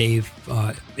Megadeth, where Dave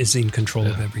is in control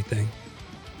of everything.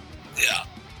 Yeah.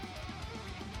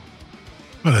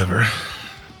 Whatever.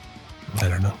 I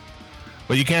don't know.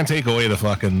 But you can't take away the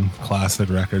fucking classic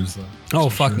records, though. Oh,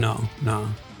 fuck no. No.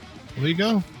 There you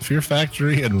go. Fear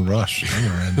Factory and Rush.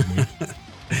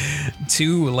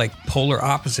 Two, like, polar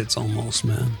opposites almost,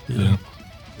 man. Yeah,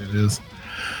 it is.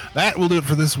 That will do it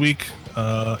for this week.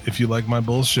 If you like my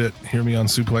bullshit, hear me on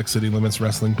Suplex City Limits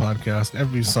Wrestling Podcast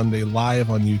every Sunday live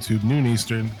on YouTube, noon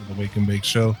Eastern, for the Wake and Bake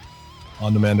Show.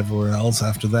 On demand everywhere else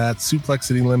after that.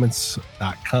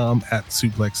 SuplexCityLimits.com, at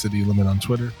Suplex City Limit on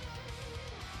Twitter.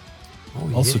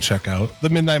 Also check out the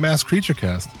Midnight Mass Creature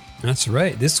Cast. That's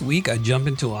right. This week I jump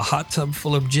into a hot tub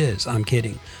full of jizz. I'm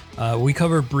kidding. We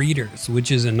cover Breeders,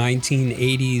 which is a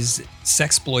 1980s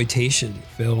sexploitation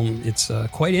film. It's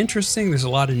quite interesting. There's a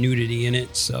lot of nudity in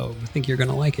it, so I think you're going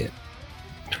to like it.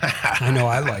 I know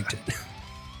I liked it.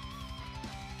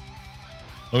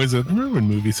 Always, remember when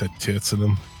movies had tits in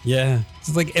them? Yeah.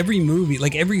 It's like every movie,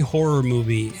 like every horror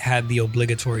movie had the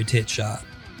obligatory tit shot.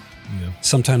 Yeah.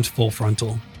 Sometimes full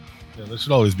frontal. Yeah, there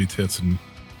should always be tits in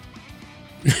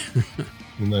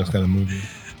those kind of movies.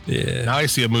 Yeah. Now I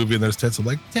see a movie and there's tits. I'm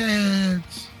like,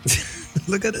 tits.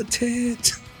 Look at the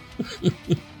tit.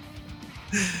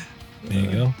 There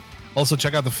you go. Also,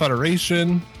 check out the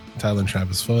Federation, Tyler and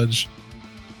Travis Fudge.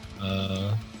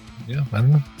 Yeah, I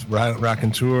don't know.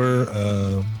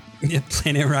 Raconteur. Yeah,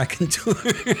 Planet Raconteur.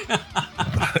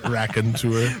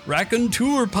 Raconteur.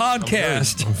 Raconteur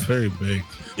podcast. I'm very big.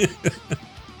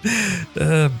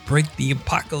 Break the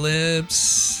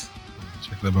Apocalypse.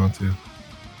 Check them out too.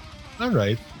 All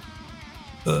right.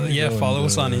 Yeah, follow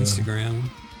us on Instagram.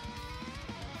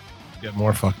 Get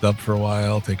more fucked up for a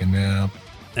while. Take a nap.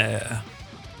 Yeah.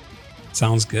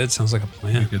 Sounds good. Sounds like a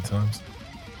plan. Good times.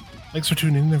 Thanks for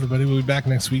tuning in, everybody. We'll be back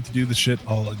next week to do the shit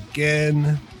all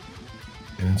again.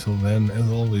 And until then, as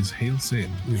always, hail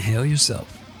Satan. Hail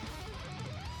yourself.